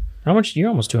 How much? You're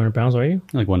almost 200 pounds, are you?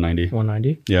 Like 190.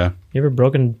 190. Yeah. You ever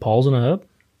broken pawls in a hub?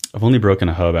 I've only broken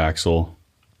a hub axle.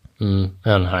 And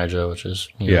hydro, which is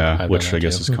Yeah, I've which done I that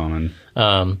guess too. is common.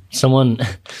 Someone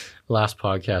last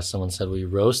podcast, someone said we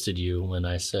roasted you when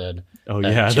I said, Oh,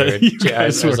 yeah. Jared, You I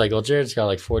guys was were- like, well, Jared's got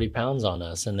like 40 pounds on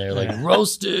us, and they're like,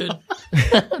 roasted.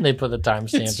 They put the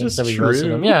timestamp It's and said we just roasted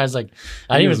true. them. Yeah, I was like,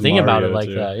 I He didn't was even think about it Mario, like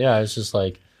too. that. Yeah, it's just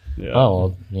like, Yeah.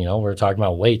 oh, well, we're talking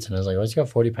about weights, and I was like, well, he's got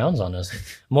 40 pounds on us.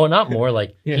 Not more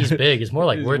like he's big. It's more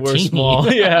like we're teeny.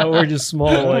 small. Yeah, we're just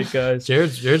small white guys.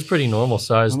 Jared's pretty normal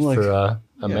sized I'm like- for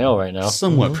a male right now.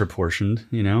 Somewhat proportioned,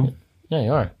 Yeah,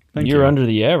 you are. Thank You're you. under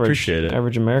the average. Appreciate it.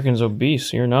 Average American's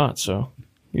obese. You're not, so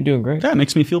you're doing great. That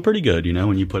makes me feel pretty good,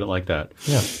 when you put it like that.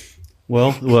 Yeah.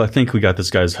 Well, I think we got this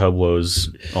guy's hub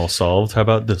woes all solved. How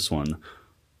about this one?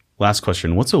 Last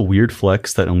question. What's a weird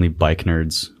flex that only bike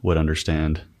nerds would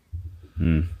understand?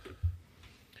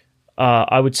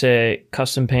 I would say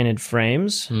custom painted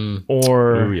frames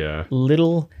or Oh, yeah.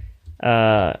 little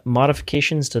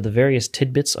modifications to the various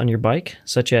tidbits on your bike,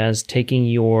 such as taking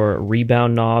your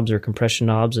rebound knobs or compression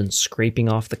knobs and scraping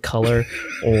off the color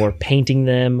or painting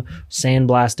them,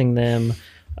 sandblasting them.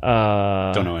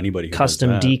 Don't know anybody who Custom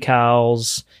does that.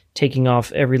 decals, taking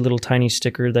off every little tiny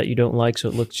sticker that you don't like so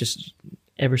it looks just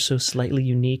ever so slightly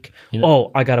unique.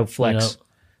 I got a flex.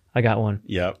 I got one.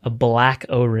 Yep. A black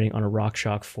O-ring on a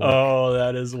RockShox fork. Oh,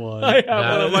 that is one. I have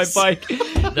one on my bike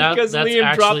because that's Liam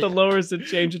dropped actually- the lowers and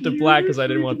changed it to black because I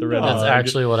didn't want the red. That's one.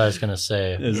 actually what I was going to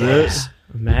say. Is it?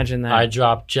 Imagine that. I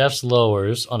dropped Jeff's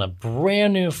lowers on a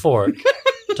brand new fork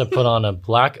to put on a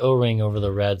black O-ring over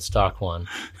the red stock one.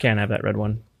 Can't have that red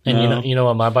one. And No. you know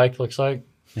what my bike looks like?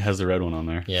 It has the red one on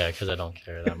there. Yeah, because I don't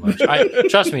care that much.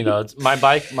 Trust me though, my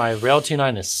bike, my Rail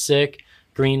 29 is sick.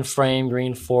 Green frame,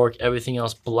 green fork, everything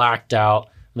else blacked out.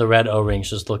 The red O-rings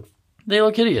just look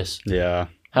hideous. Yeah.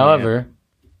 However,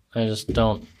 I just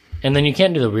don't. And then you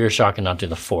can't do the rear shock and not do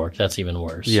the fork. That's even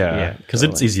worse. Yeah. Yeah, Because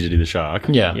it's totally. easy to do the shock.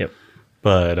 Yeah. Yep.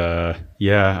 But,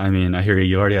 yeah, I mean, I hear you.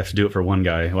 You already have to do it for one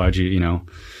guy. Why'd you,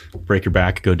 break your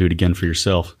back, go do it again for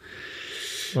yourself?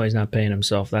 Well, he's not paying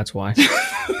himself. That's why.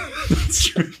 That's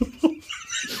true.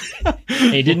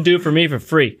 He didn't do it for me for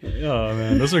free. Oh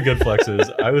man, those are good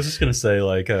flexes. I was just gonna say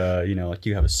like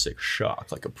you have a sick shock,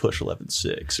 like a push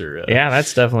 11.6 or Yeah,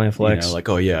 that's definitely a flex. like,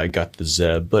 oh yeah, I got the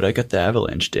Zeb, but I got the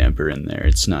avalanche damper in there.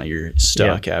 It's not your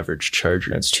stock average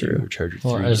Charger. That's 2 true. or Charger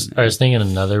 3. Well, I was thinking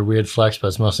another weird flex, but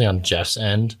it's mostly on Jeff's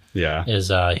end. Yeah. Is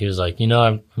he was like,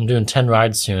 I'm doing 10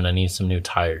 rides soon. I need some new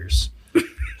tires.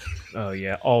 Oh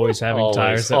yeah, always having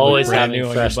tires. That always look brand having new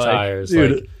on fresh your bike. tires.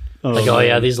 Dude. Oh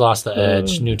yeah, these lost the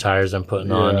edge. New tires I'm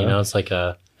putting on. yeah. It's like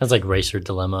that's like racer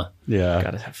dilemma. Yeah.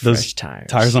 Gotta have Those fresh tires.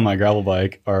 Tires on my gravel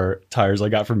bike are tires I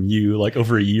got from you like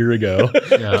over a year ago.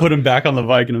 Yeah. Put them back on the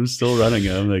bike and I'm still running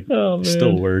them. Like, Oh, man.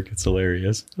 still work. It's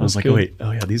hilarious. I was like, cool. oh, wait,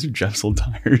 oh yeah, these are Jeff's old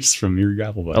tires from your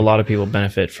gravel bike. A lot of people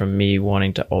benefit from me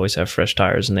wanting to always have fresh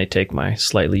tires, and they take my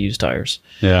slightly used tires.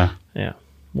 Yeah. Yeah,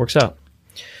 works out.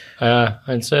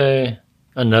 I'd say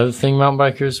another thing mountain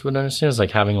bikers would understand is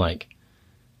like having like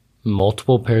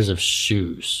multiple pairs of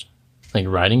shoes. like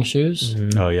riding shoes.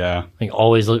 Oh yeah. Like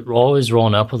always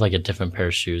rolling up with like a different pair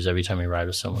of shoes every time you ride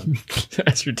with someone.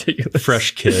 That's ridiculous.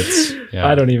 Fresh kits. Yeah.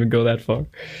 I don't even go that far.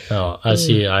 Oh,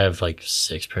 I have like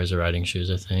 6 pairs of riding shoes,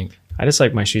 I think. I just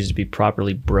like my shoes to be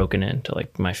properly broken into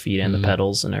like my feet and the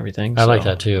pedals and everything. I like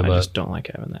that too, I but just don't like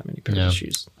having that many pairs Yeah. of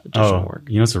shoes. It just don't work.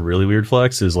 You know what's a really weird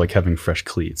flex is like having fresh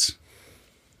cleats.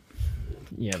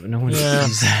 Yeah, but no one Yeah.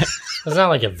 sees that. it's not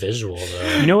like a visual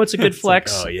though. You know what's a good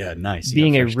flex? Oh yeah, nice. You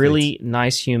Being got a fresh really cleats.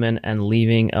 nice human and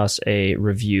leaving us a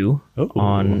review Ooh.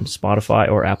 on Spotify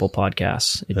or Apple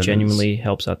Podcasts. It That genuinely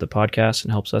helps out the podcast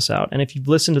and helps us out. And if you've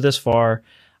listened to this far,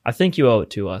 I think you owe it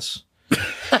to us.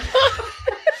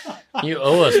 You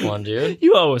owe us one, dude.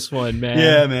 You owe us one, man.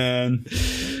 Yeah, man.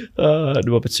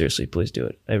 No, but seriously, please do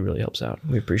it. It really helps out.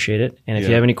 We appreciate it. And if you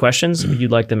Yeah. have any questions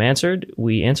you'd like them answered,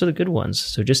 we answer the good ones.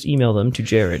 So just email them to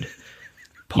Jared.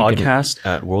 Podcast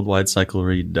at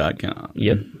worldwidecyclery.com.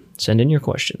 Yep. Send in your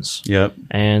questions. Yep.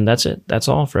 And that's it. That's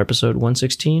all for episode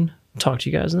 116. Talk to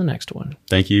you guys in the next one.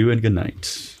 Thank you and good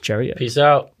night. Cheerio. Peace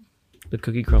out. The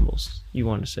cookie crumbles. You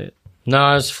wanted to say it. No,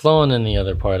 I was flowing in the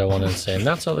other part. I wanted to say, and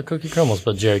that's how the cookie crumbles.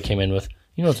 But Jared came in with,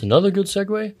 you know, it's another good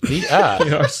segue. The ad.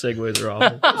 Our segues are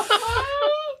awful.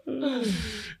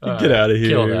 Get out of here.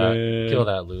 Kill that. man. Kill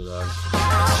that,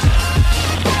 Lou.